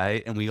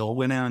 right? And we all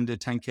went on to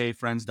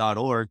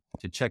 10kfriends.org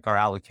to check our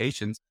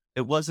allocations.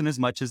 It wasn't as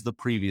much as the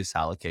previous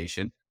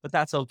allocation, but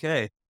that's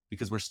okay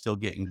because we're still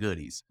getting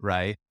goodies,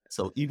 right?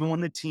 So even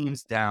when the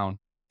team's down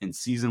in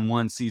season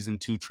 1, season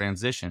 2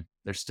 transition.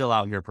 They're still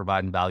out here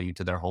providing value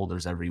to their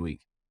holders every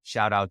week.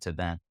 Shout out to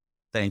them.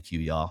 Thank you,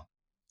 y'all.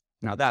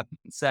 Now, that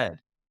being said,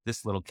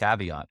 this little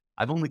caveat,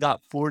 I've only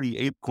got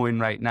 40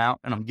 ApeCoin right now,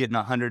 and I'm getting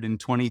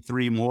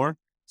 123 more.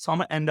 So I'm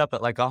going to end up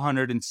at like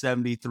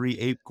 173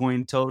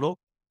 ApeCoin total.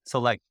 So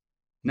like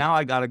now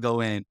I got to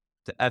go in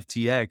to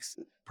FTX,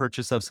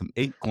 purchase up some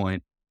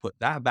ApeCoin, put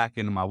that back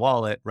into my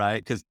wallet,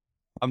 right? Because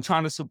I'm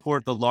trying to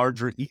support the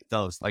larger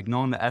ethos, like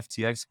knowing the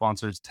FTX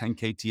sponsors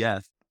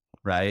 10KTF,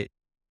 right?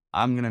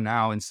 I'm going to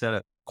now, instead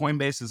of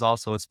Coinbase is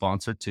also a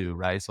sponsor too,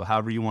 right? So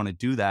however you want to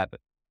do that,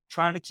 but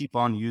trying to keep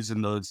on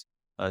using those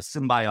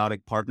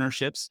symbiotic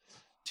partnerships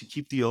to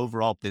keep the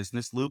overall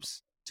business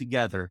loops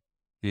together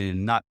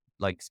and not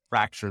like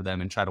fracture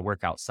them and try to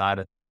work outside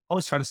it.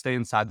 Always try to stay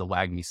inside the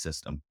WAGMI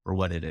system for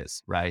what it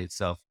is, right?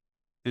 So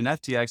in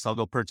FTX, I'll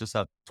go purchase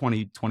up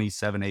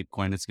 27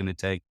 ApeCoin it's going to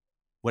take,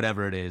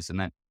 whatever it is. And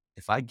then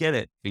if I get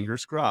it,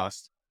 fingers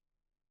crossed,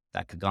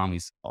 that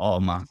Kagami's all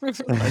mine.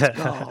 Let's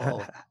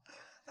go.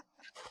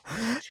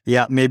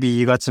 Yeah, maybe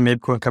you got some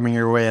ApeCoin coming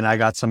your way, and I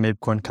got some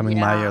ApeCoin coming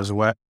my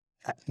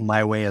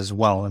way as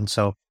well. And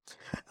so,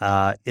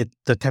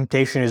 the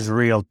temptation is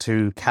real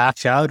to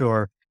cash out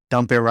or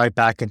dump it right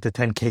back into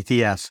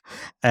 10KTF,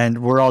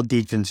 and we're all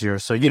degens here,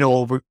 so you know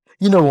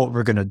what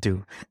we're gonna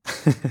do.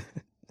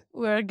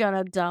 We're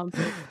gonna dump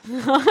it.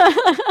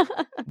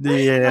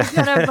 Yeah.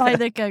 We're gonna buy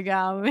the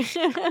Kagami.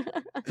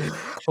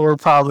 We're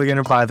probably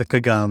gonna buy the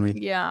Kagami.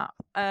 Yeah.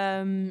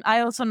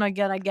 I also not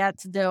gonna get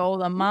the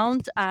whole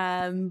amount,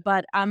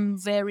 but I'm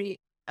very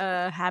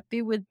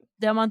happy with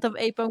the amount of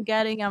ape I'm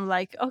getting. I'm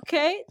like,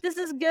 okay, this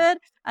is good.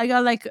 I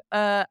got like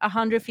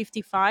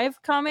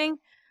 155 coming.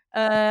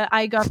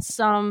 I got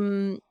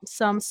some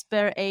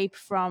spare ape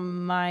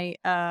from my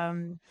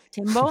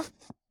Timbo.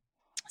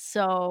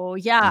 So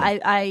yeah,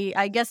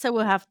 I guess I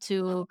will have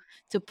to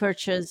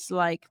purchase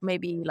like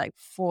maybe like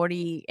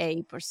 40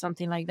 ape or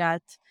something like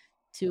that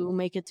to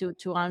make it to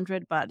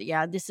 200. But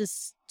yeah, this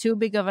is too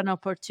big of an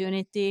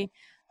opportunity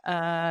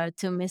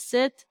to miss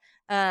it.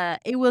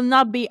 It will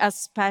not be as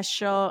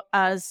special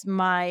as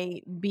my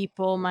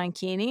Beeple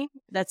Mankini.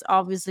 That's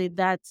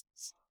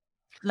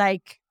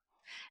like,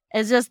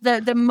 it's just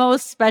the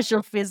most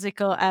special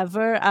physical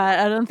ever.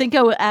 I don't think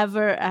I will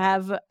ever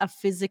have a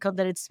physical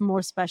that it's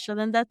more special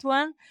than that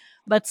one.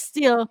 But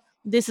still,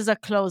 this is a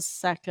close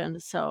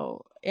second.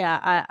 So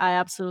yeah, I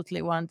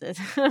absolutely want it.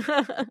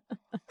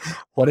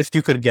 What if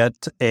you could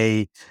get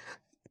a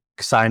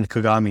signed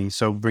Kagami?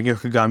 So bring your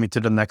Kagami to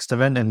the next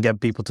event and get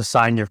people to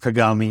sign your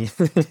Kagami.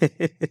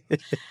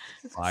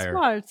 Fire.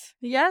 Smart.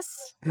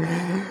 Yes.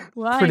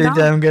 Why Pretty not?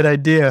 damn good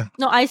idea.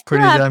 No, I still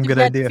Pretty have damn to good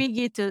get idea.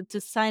 Figgy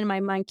to sign my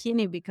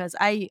Mankini because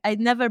I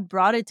never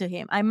brought it to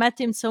him. I met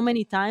him so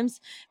many times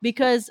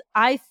because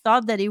I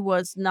thought that he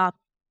was not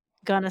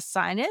gonna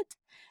sign it.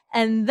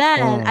 And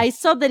then I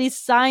saw that he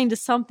signed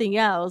something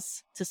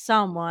else to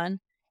someone.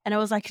 And I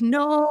was like,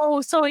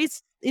 no, so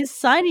he's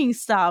signing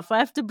stuff. I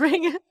have to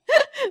bring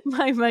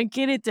my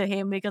Mankini to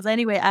him because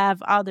anyway, I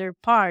have other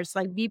parts.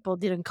 Like people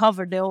didn't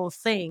cover the whole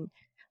thing.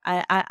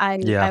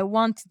 I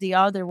want the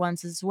other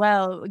ones as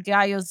well.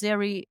 Gaio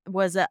Zeri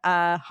was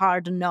a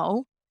hard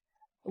no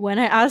when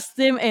I asked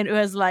him, and it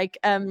was like,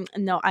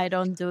 no, I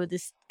don't do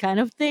this kind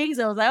of things.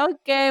 I was like,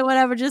 okay,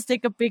 whatever, just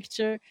take a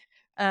picture.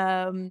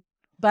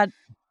 But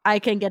I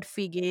can get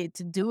Figgy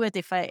to do it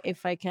if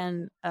I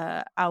can.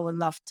 I would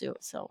love to.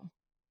 So,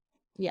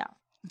 yeah.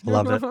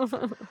 Love it.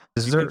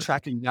 You've been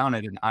tracking down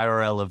at an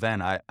IRL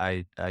event.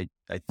 I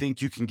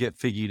think you can get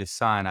Figgy to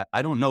sign.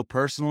 I don't know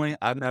personally.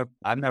 I've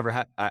never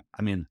had. I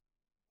mean,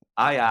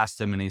 I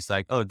asked him and he's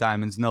like, "Oh,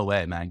 Diamonds, no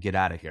way, man, get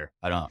out of here.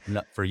 I don't.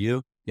 No, for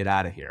you, get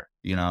out of here."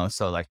 You know.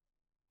 So like,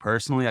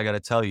 personally, I got to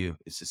tell you,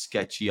 it's a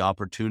sketchy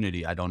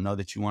opportunity. I don't know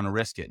that you want to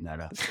risk it,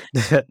 Netta.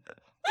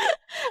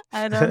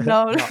 I don't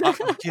know. No,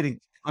 I'm kidding.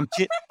 I'm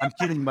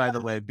kidding. By the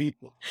way,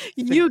 Beeple.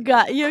 You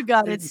got it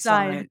Figgy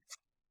signed.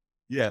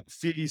 Yeah,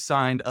 Figgy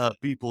signed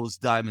Beeple's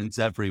Diamonds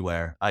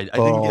Everywhere. I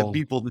didn't get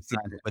Beeple to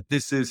sign it, but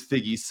this is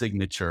Figgy's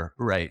signature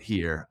right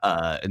here.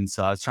 And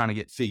so I was trying to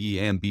get Figgy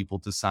and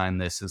Beeple to sign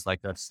this as like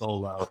a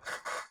solo.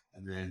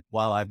 And then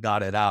while I've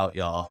got it out,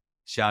 y'all,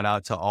 shout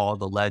out to all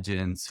the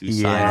legends who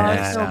signed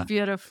this. So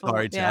beautiful.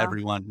 Sorry to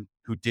everyone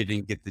who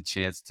didn't get the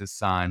chance to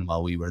sign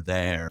while we were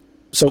there.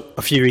 So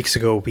a few weeks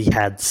ago, we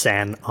had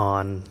San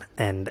on,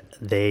 and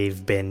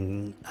they've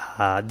been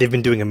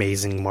doing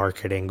amazing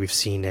marketing. We've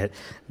seen it.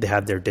 They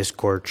have their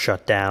Discord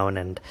shut down,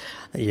 and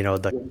you know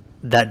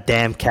that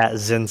damn cat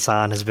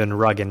Zinsan has been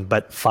rugging.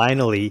 But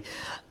finally,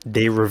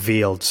 they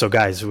revealed. So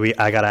guys,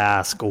 I gotta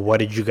ask, what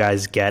did you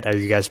guys get? Are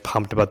you guys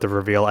pumped about the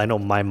reveal? I know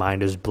my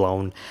mind is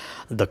blown.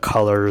 The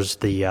colors,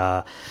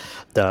 the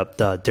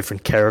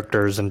different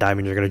characters, and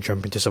Diamond, you're going to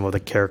jump into some of the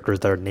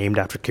characters that are named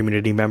after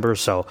community members.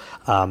 So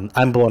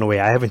I'm blown away.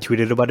 I haven't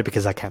tweeted about it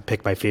because I can't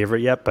pick my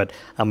favorite yet, but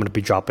I'm going to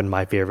be dropping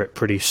my favorite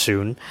pretty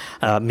soon.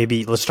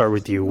 Maybe let's start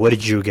with you. What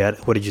did you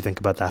get? What did you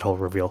think about that whole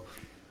reveal?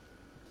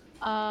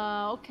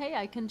 Okay,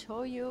 I can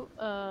show you.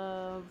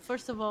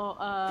 First of all,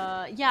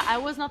 yeah, I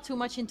was not too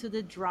much into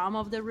the drama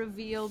of the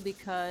reveal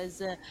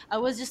because I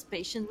was just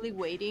patiently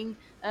waiting.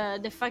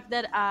 The fact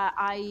that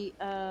I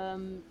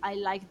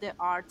like the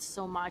art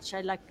so much,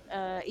 I like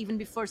even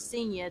before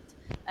seeing it,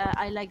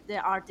 I like the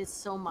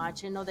artist so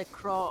much. I know that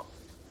Crow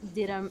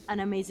did an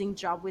amazing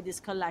job with this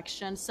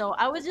collection, so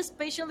I was just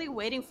patiently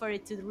waiting for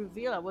it to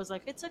reveal. I was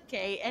like, it's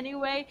okay.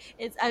 Anyway,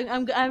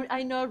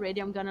 I know already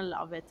I'm gonna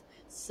love it.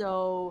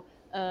 So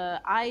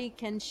I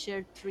can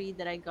share three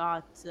that I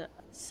got.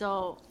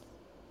 So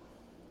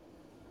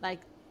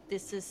like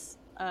this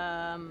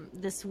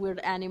weird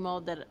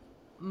animal that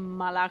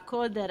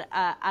malaco that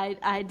I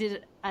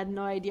had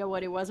no idea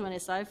what it was when I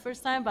saw it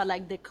first time, but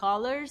like the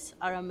colors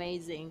are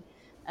amazing.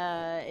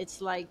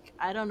 It's like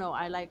I don't know,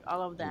 I like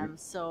all of them.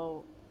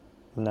 So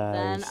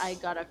then I Nice.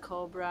 got a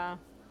cobra.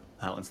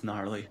 That one's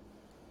gnarly.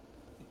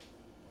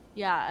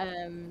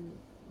 Yeah,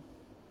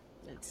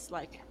 it's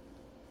like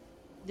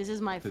this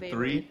is my The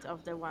three. favorite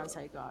of the ones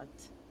I got.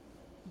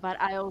 But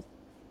I also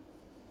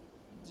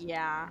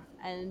yeah,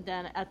 and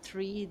then a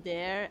tree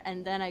there,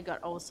 and then I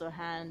got also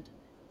hand.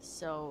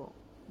 So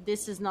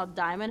this is not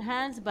diamond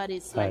hands, but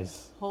it's like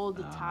Nice. hold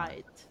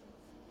tight.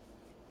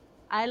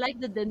 I like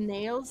that the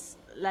nails,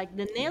 like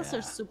the nails are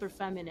Yeah. super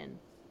feminine.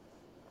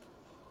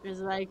 It's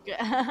like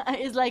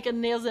it's like a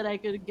nails that I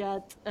could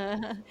get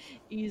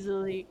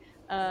easily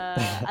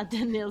at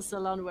the nail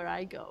salon where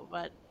I go.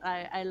 But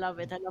I love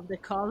it. I love the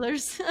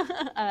colors.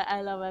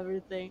 I love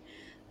everything.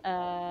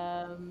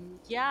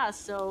 Yeah,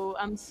 so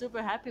I'm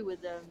super happy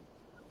with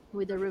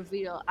the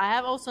reveal. I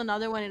have also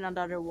another one in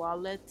another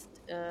wallet,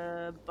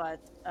 but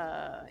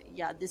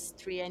yeah, these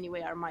three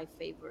anyway are my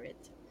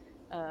favorite.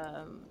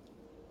 Um,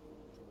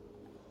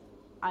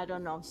 I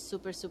don't know,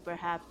 super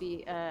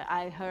happy.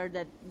 I heard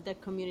that the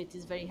community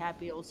is very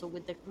happy also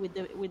with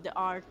the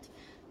art.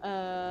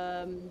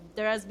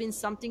 There has been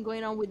something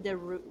going on with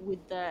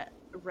with the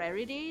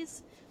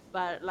rarities,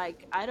 but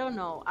like I don't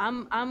know.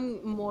 I'm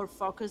more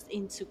focused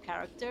into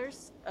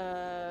characters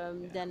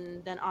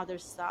than other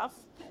stuff.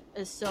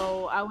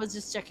 So I was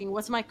just checking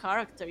what's my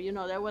character. You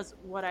know, that was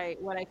what I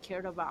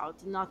cared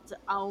about, not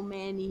how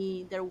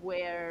many there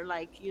were.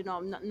 Like you know,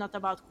 not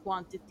about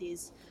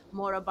quantities,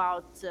 more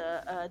about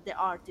the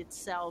art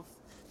itself.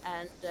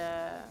 And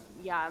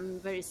yeah, I'm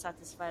very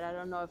satisfied. I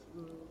don't know if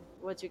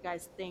what you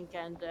guys think.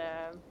 And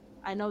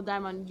I know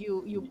Diamond,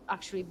 you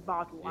actually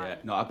bought Yeah, one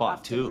no, I bought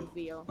after two.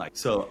 reveal. Like,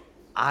 so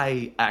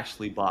I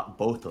actually bought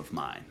both of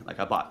mine. Like,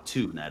 I bought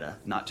two, Netta,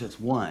 not just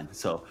one.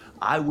 So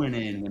I went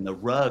in when the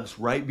rugs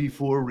right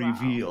before Wow.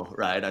 reveal,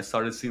 right? I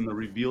started seeing the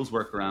reveals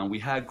work around. We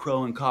had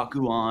Crow and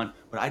Kaku on,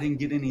 but I didn't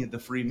get any of the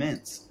free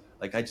mints.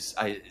 Like,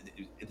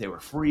 they were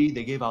free.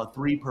 They gave out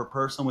three per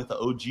person with the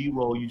OG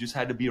roll. You just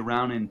had to be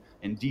around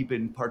and deep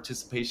in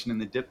participation in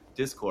the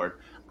Discord.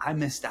 I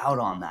missed out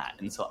on that.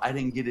 And so I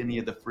didn't get any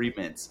of the free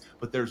mints,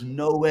 but there's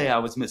no way I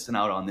was missing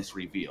out on this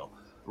reveal,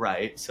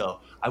 right?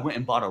 So I went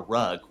and bought a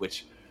rug,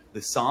 which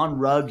the San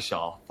rug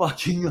shawl,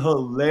 fucking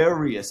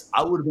hilarious.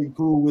 I would have been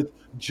cool with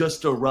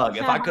just a rug.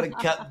 If I could have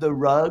kept the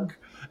rug,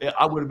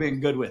 I would have been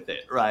good with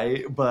it,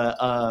 right? But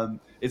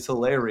it's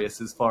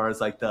hilarious as far as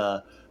like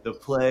the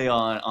play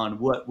on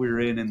what we're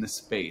in the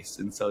space.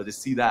 And so to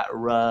see that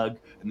rug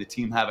and the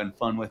team having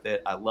fun with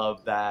it, I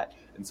love that.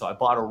 And so I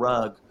bought a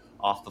rug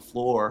off the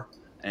floor,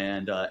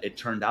 and it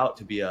turned out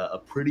to be a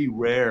pretty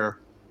rare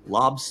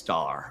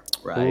lobster,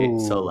 right?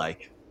 So Ooh.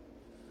 like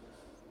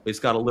it's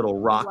got a little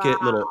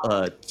rocket, Wow,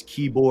 little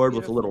keyboard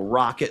with a little beautiful.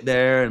 rocket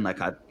there, and like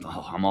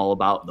I'm all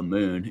about the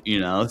moon, you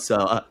know.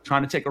 So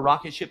trying to take a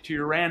rocket ship to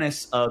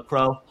Uranus,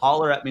 Crow,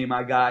 holler at me,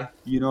 my guy.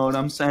 You know what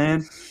I'm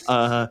saying?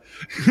 Uh,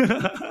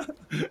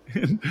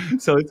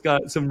 so it's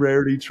got some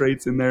rarity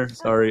traits in there.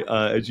 Sorry,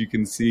 as you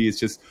can see, it's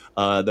just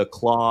the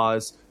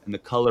claws and the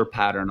color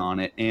pattern on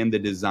it, and the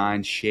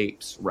design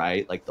shapes,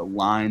 right? Like the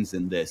lines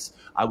in this.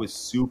 I was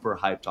super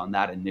hyped on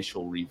that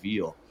initial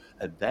reveal,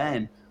 and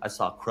then I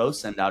saw Crow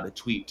send out a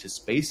tweet to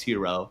Space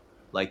Hero,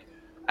 like,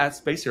 at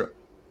Space Hero,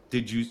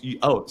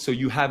 oh, so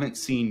you haven't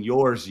seen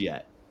yours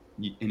yet?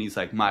 And he's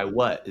like, my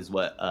what is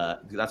what?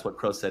 That's what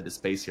Crow said to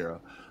Space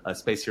Hero.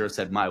 Space Hero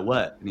said, my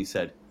what? And he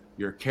said,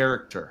 your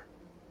character.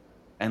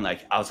 And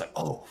like, I was like,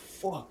 oh,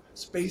 fuck,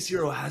 Space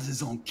Hero has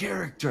his own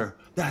character.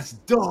 That's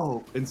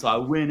dope. And so I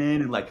went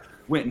in and like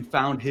went and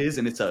found his,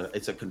 and it's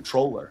a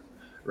controller,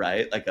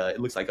 right? Like it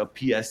looks like a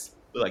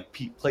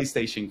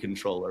PlayStation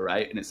controller,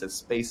 right? And it says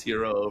Space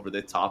Hero over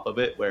the top of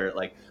it, where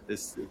like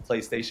this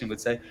PlayStation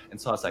would say. And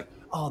so I was like,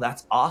 oh,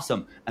 that's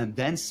awesome. And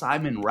then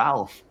Simon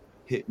Ralph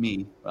hit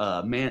me,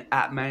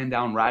 Man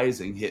Down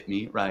Rising hit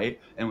me,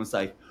 right? And was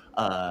like,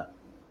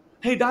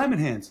 hey,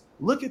 Diamond Hands,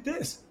 look at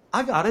this.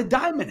 I got a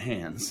Diamond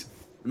Hands.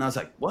 And I was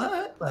like,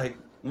 what? Like,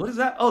 what is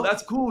that? Oh,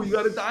 that's cool. You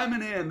got a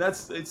diamond hand.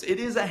 It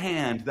is a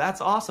hand. That's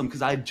awesome.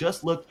 Because I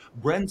just looked.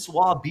 Bren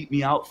Swa beat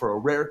me out for a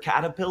rare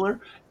caterpillar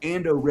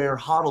and a rare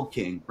Hoddle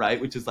King, right?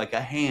 Which is like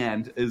a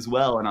hand as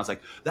well. And I was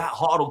like, that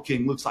Hoddle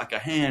King looks like a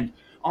hand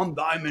on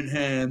diamond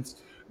hands.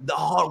 the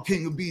Hawk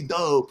King would be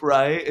dope,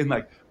 right? And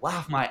like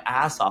laugh my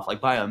ass off, like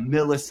by a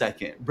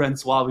millisecond. Brent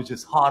Swab was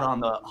just hot on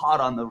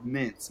the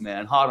mints,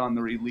 man, hot on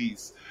the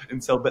release.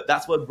 And so, but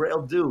that's what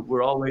Grail do.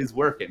 We're always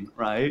working,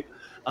 right?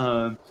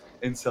 Um,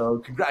 and so,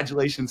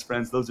 congratulations,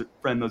 friends. Those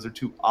are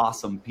two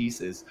awesome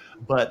pieces.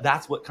 But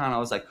that's what kind of I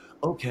was like,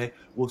 okay,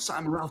 well,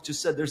 Simon Ralph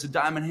just said there's a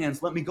Diamond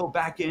Hands. Let me go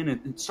back in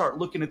and start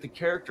looking at the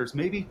characters,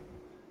 maybe.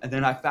 And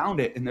then I found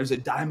it, and there's a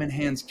Diamond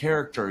Hands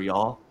character,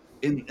 y'all.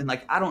 And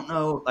like, I don't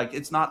know, like,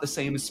 it's not the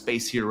same as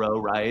Space Hero,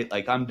 right?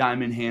 Like, I'm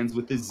Diamond Hands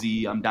with a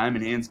Z. I'm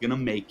Diamond Hands gonna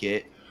make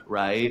it,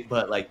 right?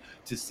 But like,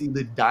 to see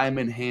the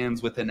Diamond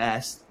Hands with an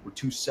S were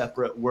two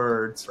separate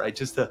words, right?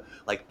 Just to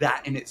like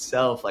that in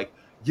itself, like,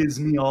 gives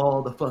me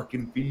all the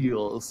fucking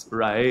feels,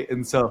 right?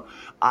 And so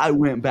I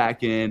went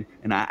back in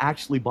and I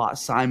actually bought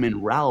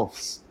Simon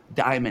Ralph's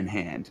Diamond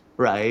Hand,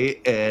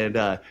 right? And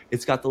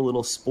it's got the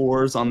little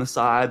spores on the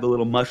side, the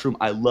little mushroom.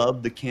 I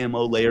love the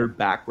camo layered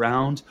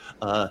background,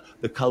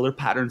 the color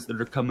patterns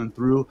that are coming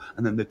through,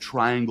 and then the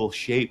triangle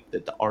shape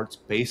that the art's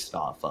based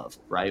off of,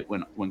 right?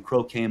 When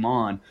Crow came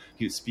on,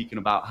 he was speaking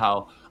about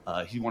how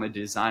he wanted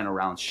to design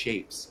around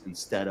shapes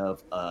instead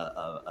of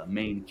a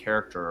main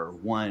character or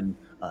one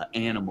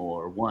animal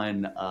or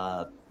one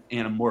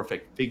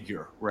anamorphic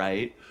figure,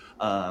 right?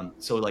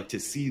 So like to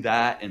see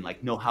that and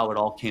like know how it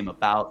all came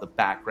about, the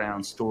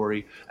background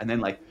story, and then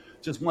like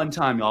just one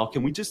time, y'all,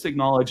 can we just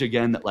acknowledge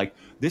again that like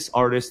this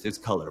artist is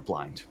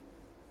colorblind?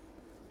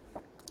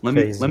 Let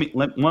me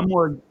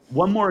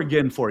one more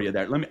again for you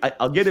there.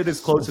 I'll get it as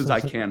close as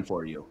I can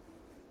for you.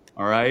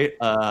 All right.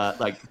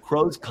 Like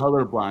Crow's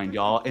colorblind,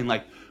 y'all. And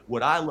like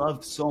what I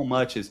loved so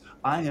much is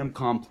I Am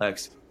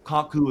Complex,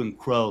 Kaku and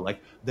Crow,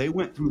 like they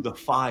went through the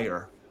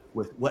fire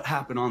with what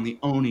happened on the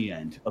Oni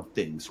end of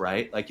things,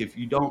 right? Like if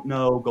you don't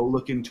know, go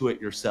look into it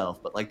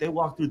yourself. But like they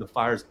walk through the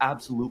fire as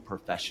absolute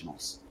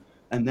professionals.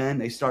 And then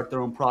they start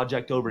their own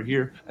project over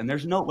here. And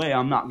there's no way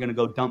I'm not gonna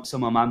go dump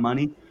some of my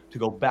money to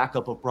go back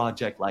up a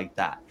project like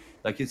that.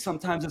 Like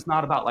sometimes it's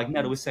not about, like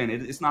Netta was saying,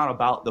 it's not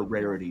about the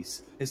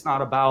rarities. It's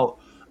not about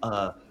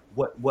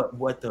what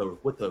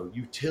the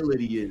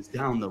utility is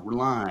down the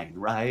line,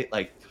 right?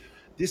 Like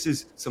this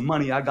is some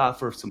money I got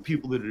for some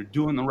people that are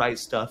doing the right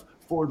stuff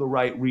for the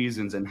right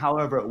reasons, and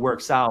however it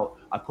works out,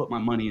 I put my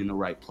money in the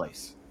right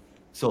place.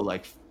 So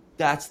like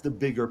that's the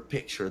bigger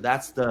picture.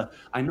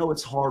 I know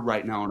it's hard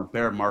right now in a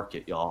bear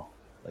market, y'all.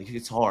 Like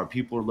it's hard.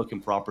 People are looking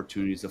for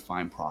opportunities to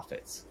find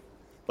profits.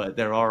 But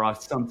there are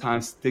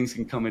sometimes things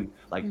can come and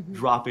like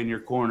drop in your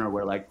corner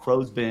where like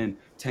Crow's been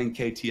 10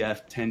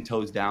 KTF, 10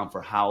 toes down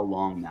for how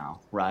long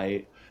now,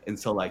 right? And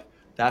so like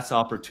that's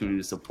opportunity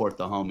to support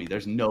the homie.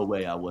 There's no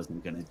way I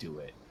wasn't gonna do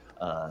it.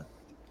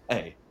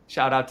 Hey,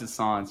 shout out to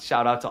Sans,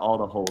 shout out to all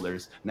the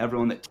holders and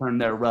everyone that turned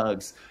their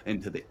rugs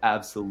into the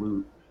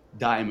absolute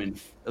diamond,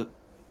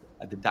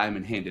 the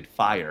diamond-handed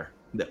fire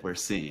that we're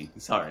seeing.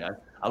 Sorry,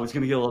 I was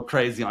going to get a little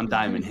crazy on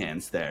Diamond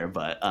Hands there,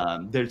 but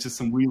there's just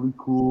some really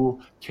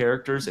cool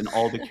characters and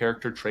all the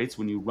character traits.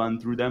 When you run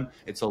through them,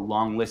 it's a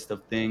long list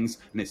of things,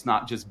 and it's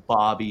not just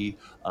Bobby,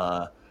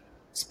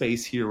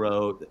 Space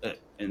Hero,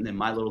 and then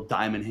My Little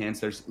Diamond Hands.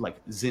 There's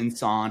like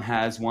Zinsan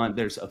has one.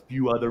 There's a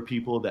few other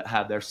people that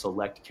have their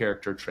select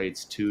character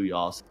traits too,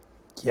 y'all.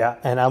 Yeah,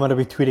 and I'm going to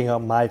be tweeting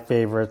out my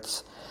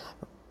favorites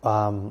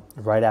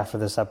right after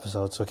this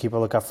episode, so keep a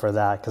lookout for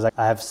that because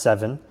I have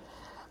 7.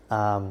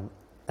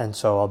 And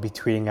so I'll be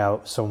tweeting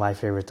out some of my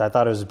favorites. I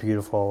thought it was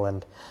beautiful,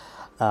 and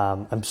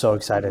I'm so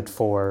excited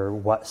for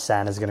what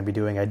San is going to be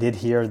doing. I did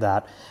hear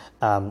that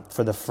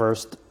for the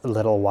first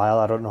little while,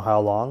 I don't know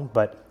how long,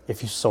 but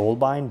if you soul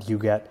bind, you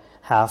get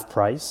half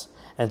price.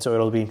 And so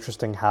it'll be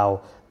interesting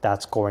how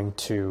that's going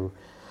to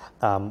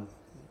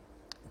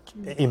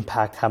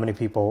impact how many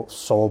people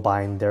soul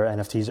bind their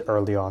NFTs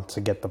early on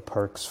to get the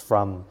perks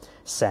from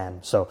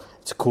San. So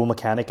it's a cool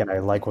mechanic, and I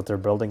like what they're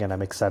building, and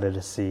I'm excited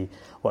to see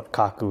what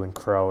Kaku and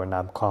Crow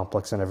and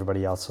Complex and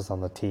everybody else is on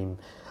the team,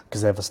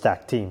 because they have a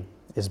stacked team,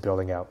 is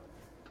building out.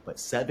 But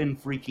 7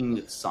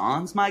 freaking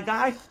Sans, my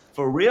guy?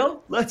 For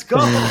real? Let's go!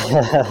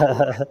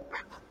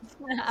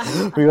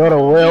 We got a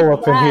whale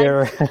up in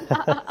here.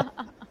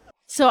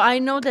 So I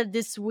know that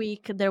this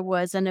week there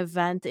was an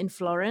event in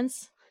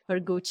Florence for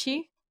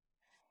Gucci,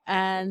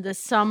 and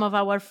some of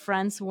our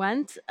friends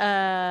went.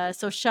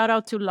 So shout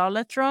out to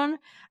Lolatron.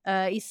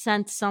 He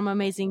sent some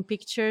amazing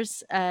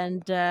pictures,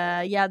 and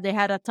yeah, they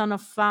had a ton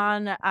of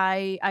fun.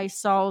 I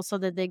saw also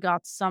that they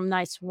got some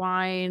nice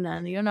wine,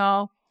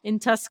 and in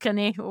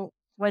Tuscany,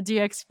 what do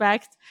you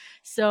expect?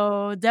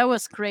 So that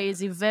was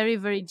crazy. Very,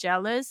 very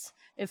jealous,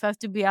 if I have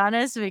to be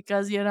honest,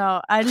 because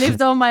I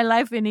lived all my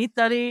life in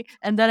Italy,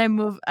 and then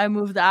I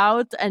moved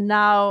out, and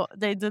now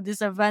they do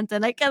this event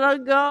and I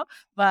cannot go.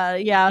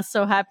 But yeah,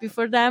 so happy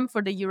for them,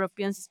 for the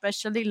Europeans,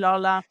 especially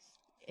Lola.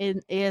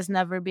 He has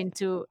never been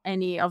to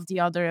any of the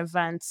other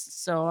events,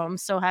 so I'm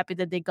so happy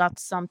that they got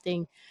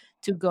something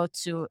to go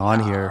to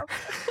on here.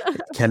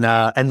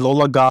 And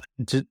Lola got,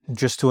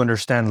 just to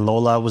understand,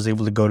 Lola was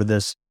able to go to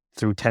this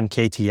through 10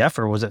 KTF,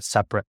 or was it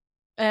separate?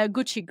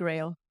 Gucci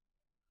Grail.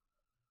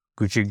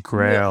 Gucci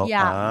Grail.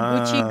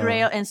 Gucci, Ah.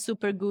 Grail, and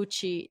Super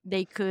Gucci.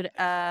 They could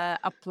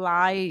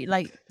apply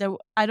like there.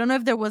 I don't know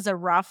if there was a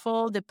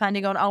raffle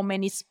depending on how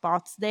many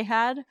spots they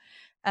had,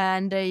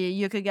 and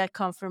you could get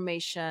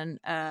confirmation.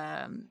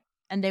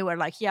 And they were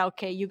like, "Yeah,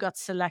 okay, you got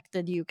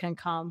selected. You can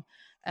come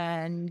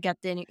and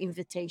get the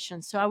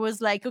invitation." So I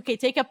was like, "Okay,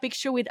 take a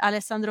picture with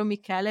Alessandro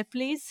Michele,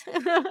 please."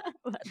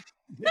 But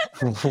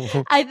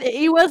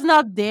he was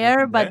not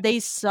there, but they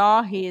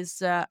saw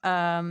his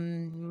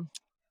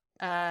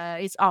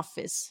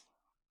office.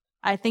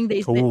 I think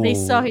they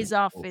saw his Ooh,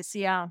 office.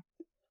 Yeah.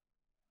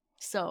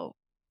 So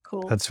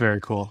cool. that's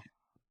very cool.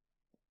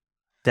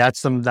 That's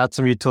some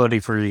utility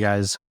for you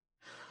guys.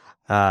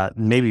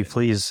 Maybe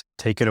please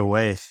take it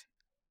away.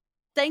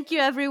 Thank you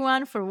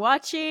everyone for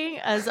watching.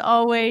 As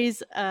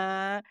always,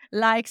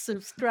 like,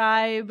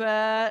 subscribe,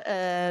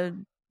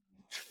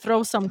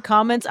 throw some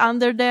comments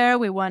under there.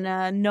 We want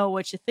to know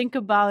what you think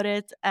about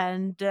it.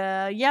 And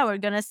yeah, we're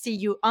going to see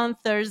you on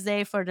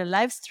Thursday for the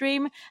live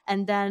stream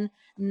and then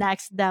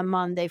next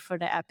Monday for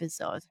the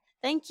episode.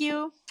 Thank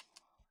you.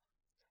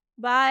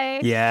 Bye.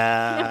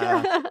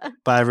 Yeah.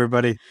 Bye,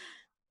 everybody.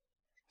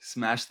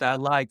 Smash that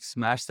like,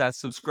 smash that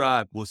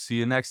subscribe. We'll see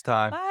you next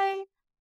time. Bye.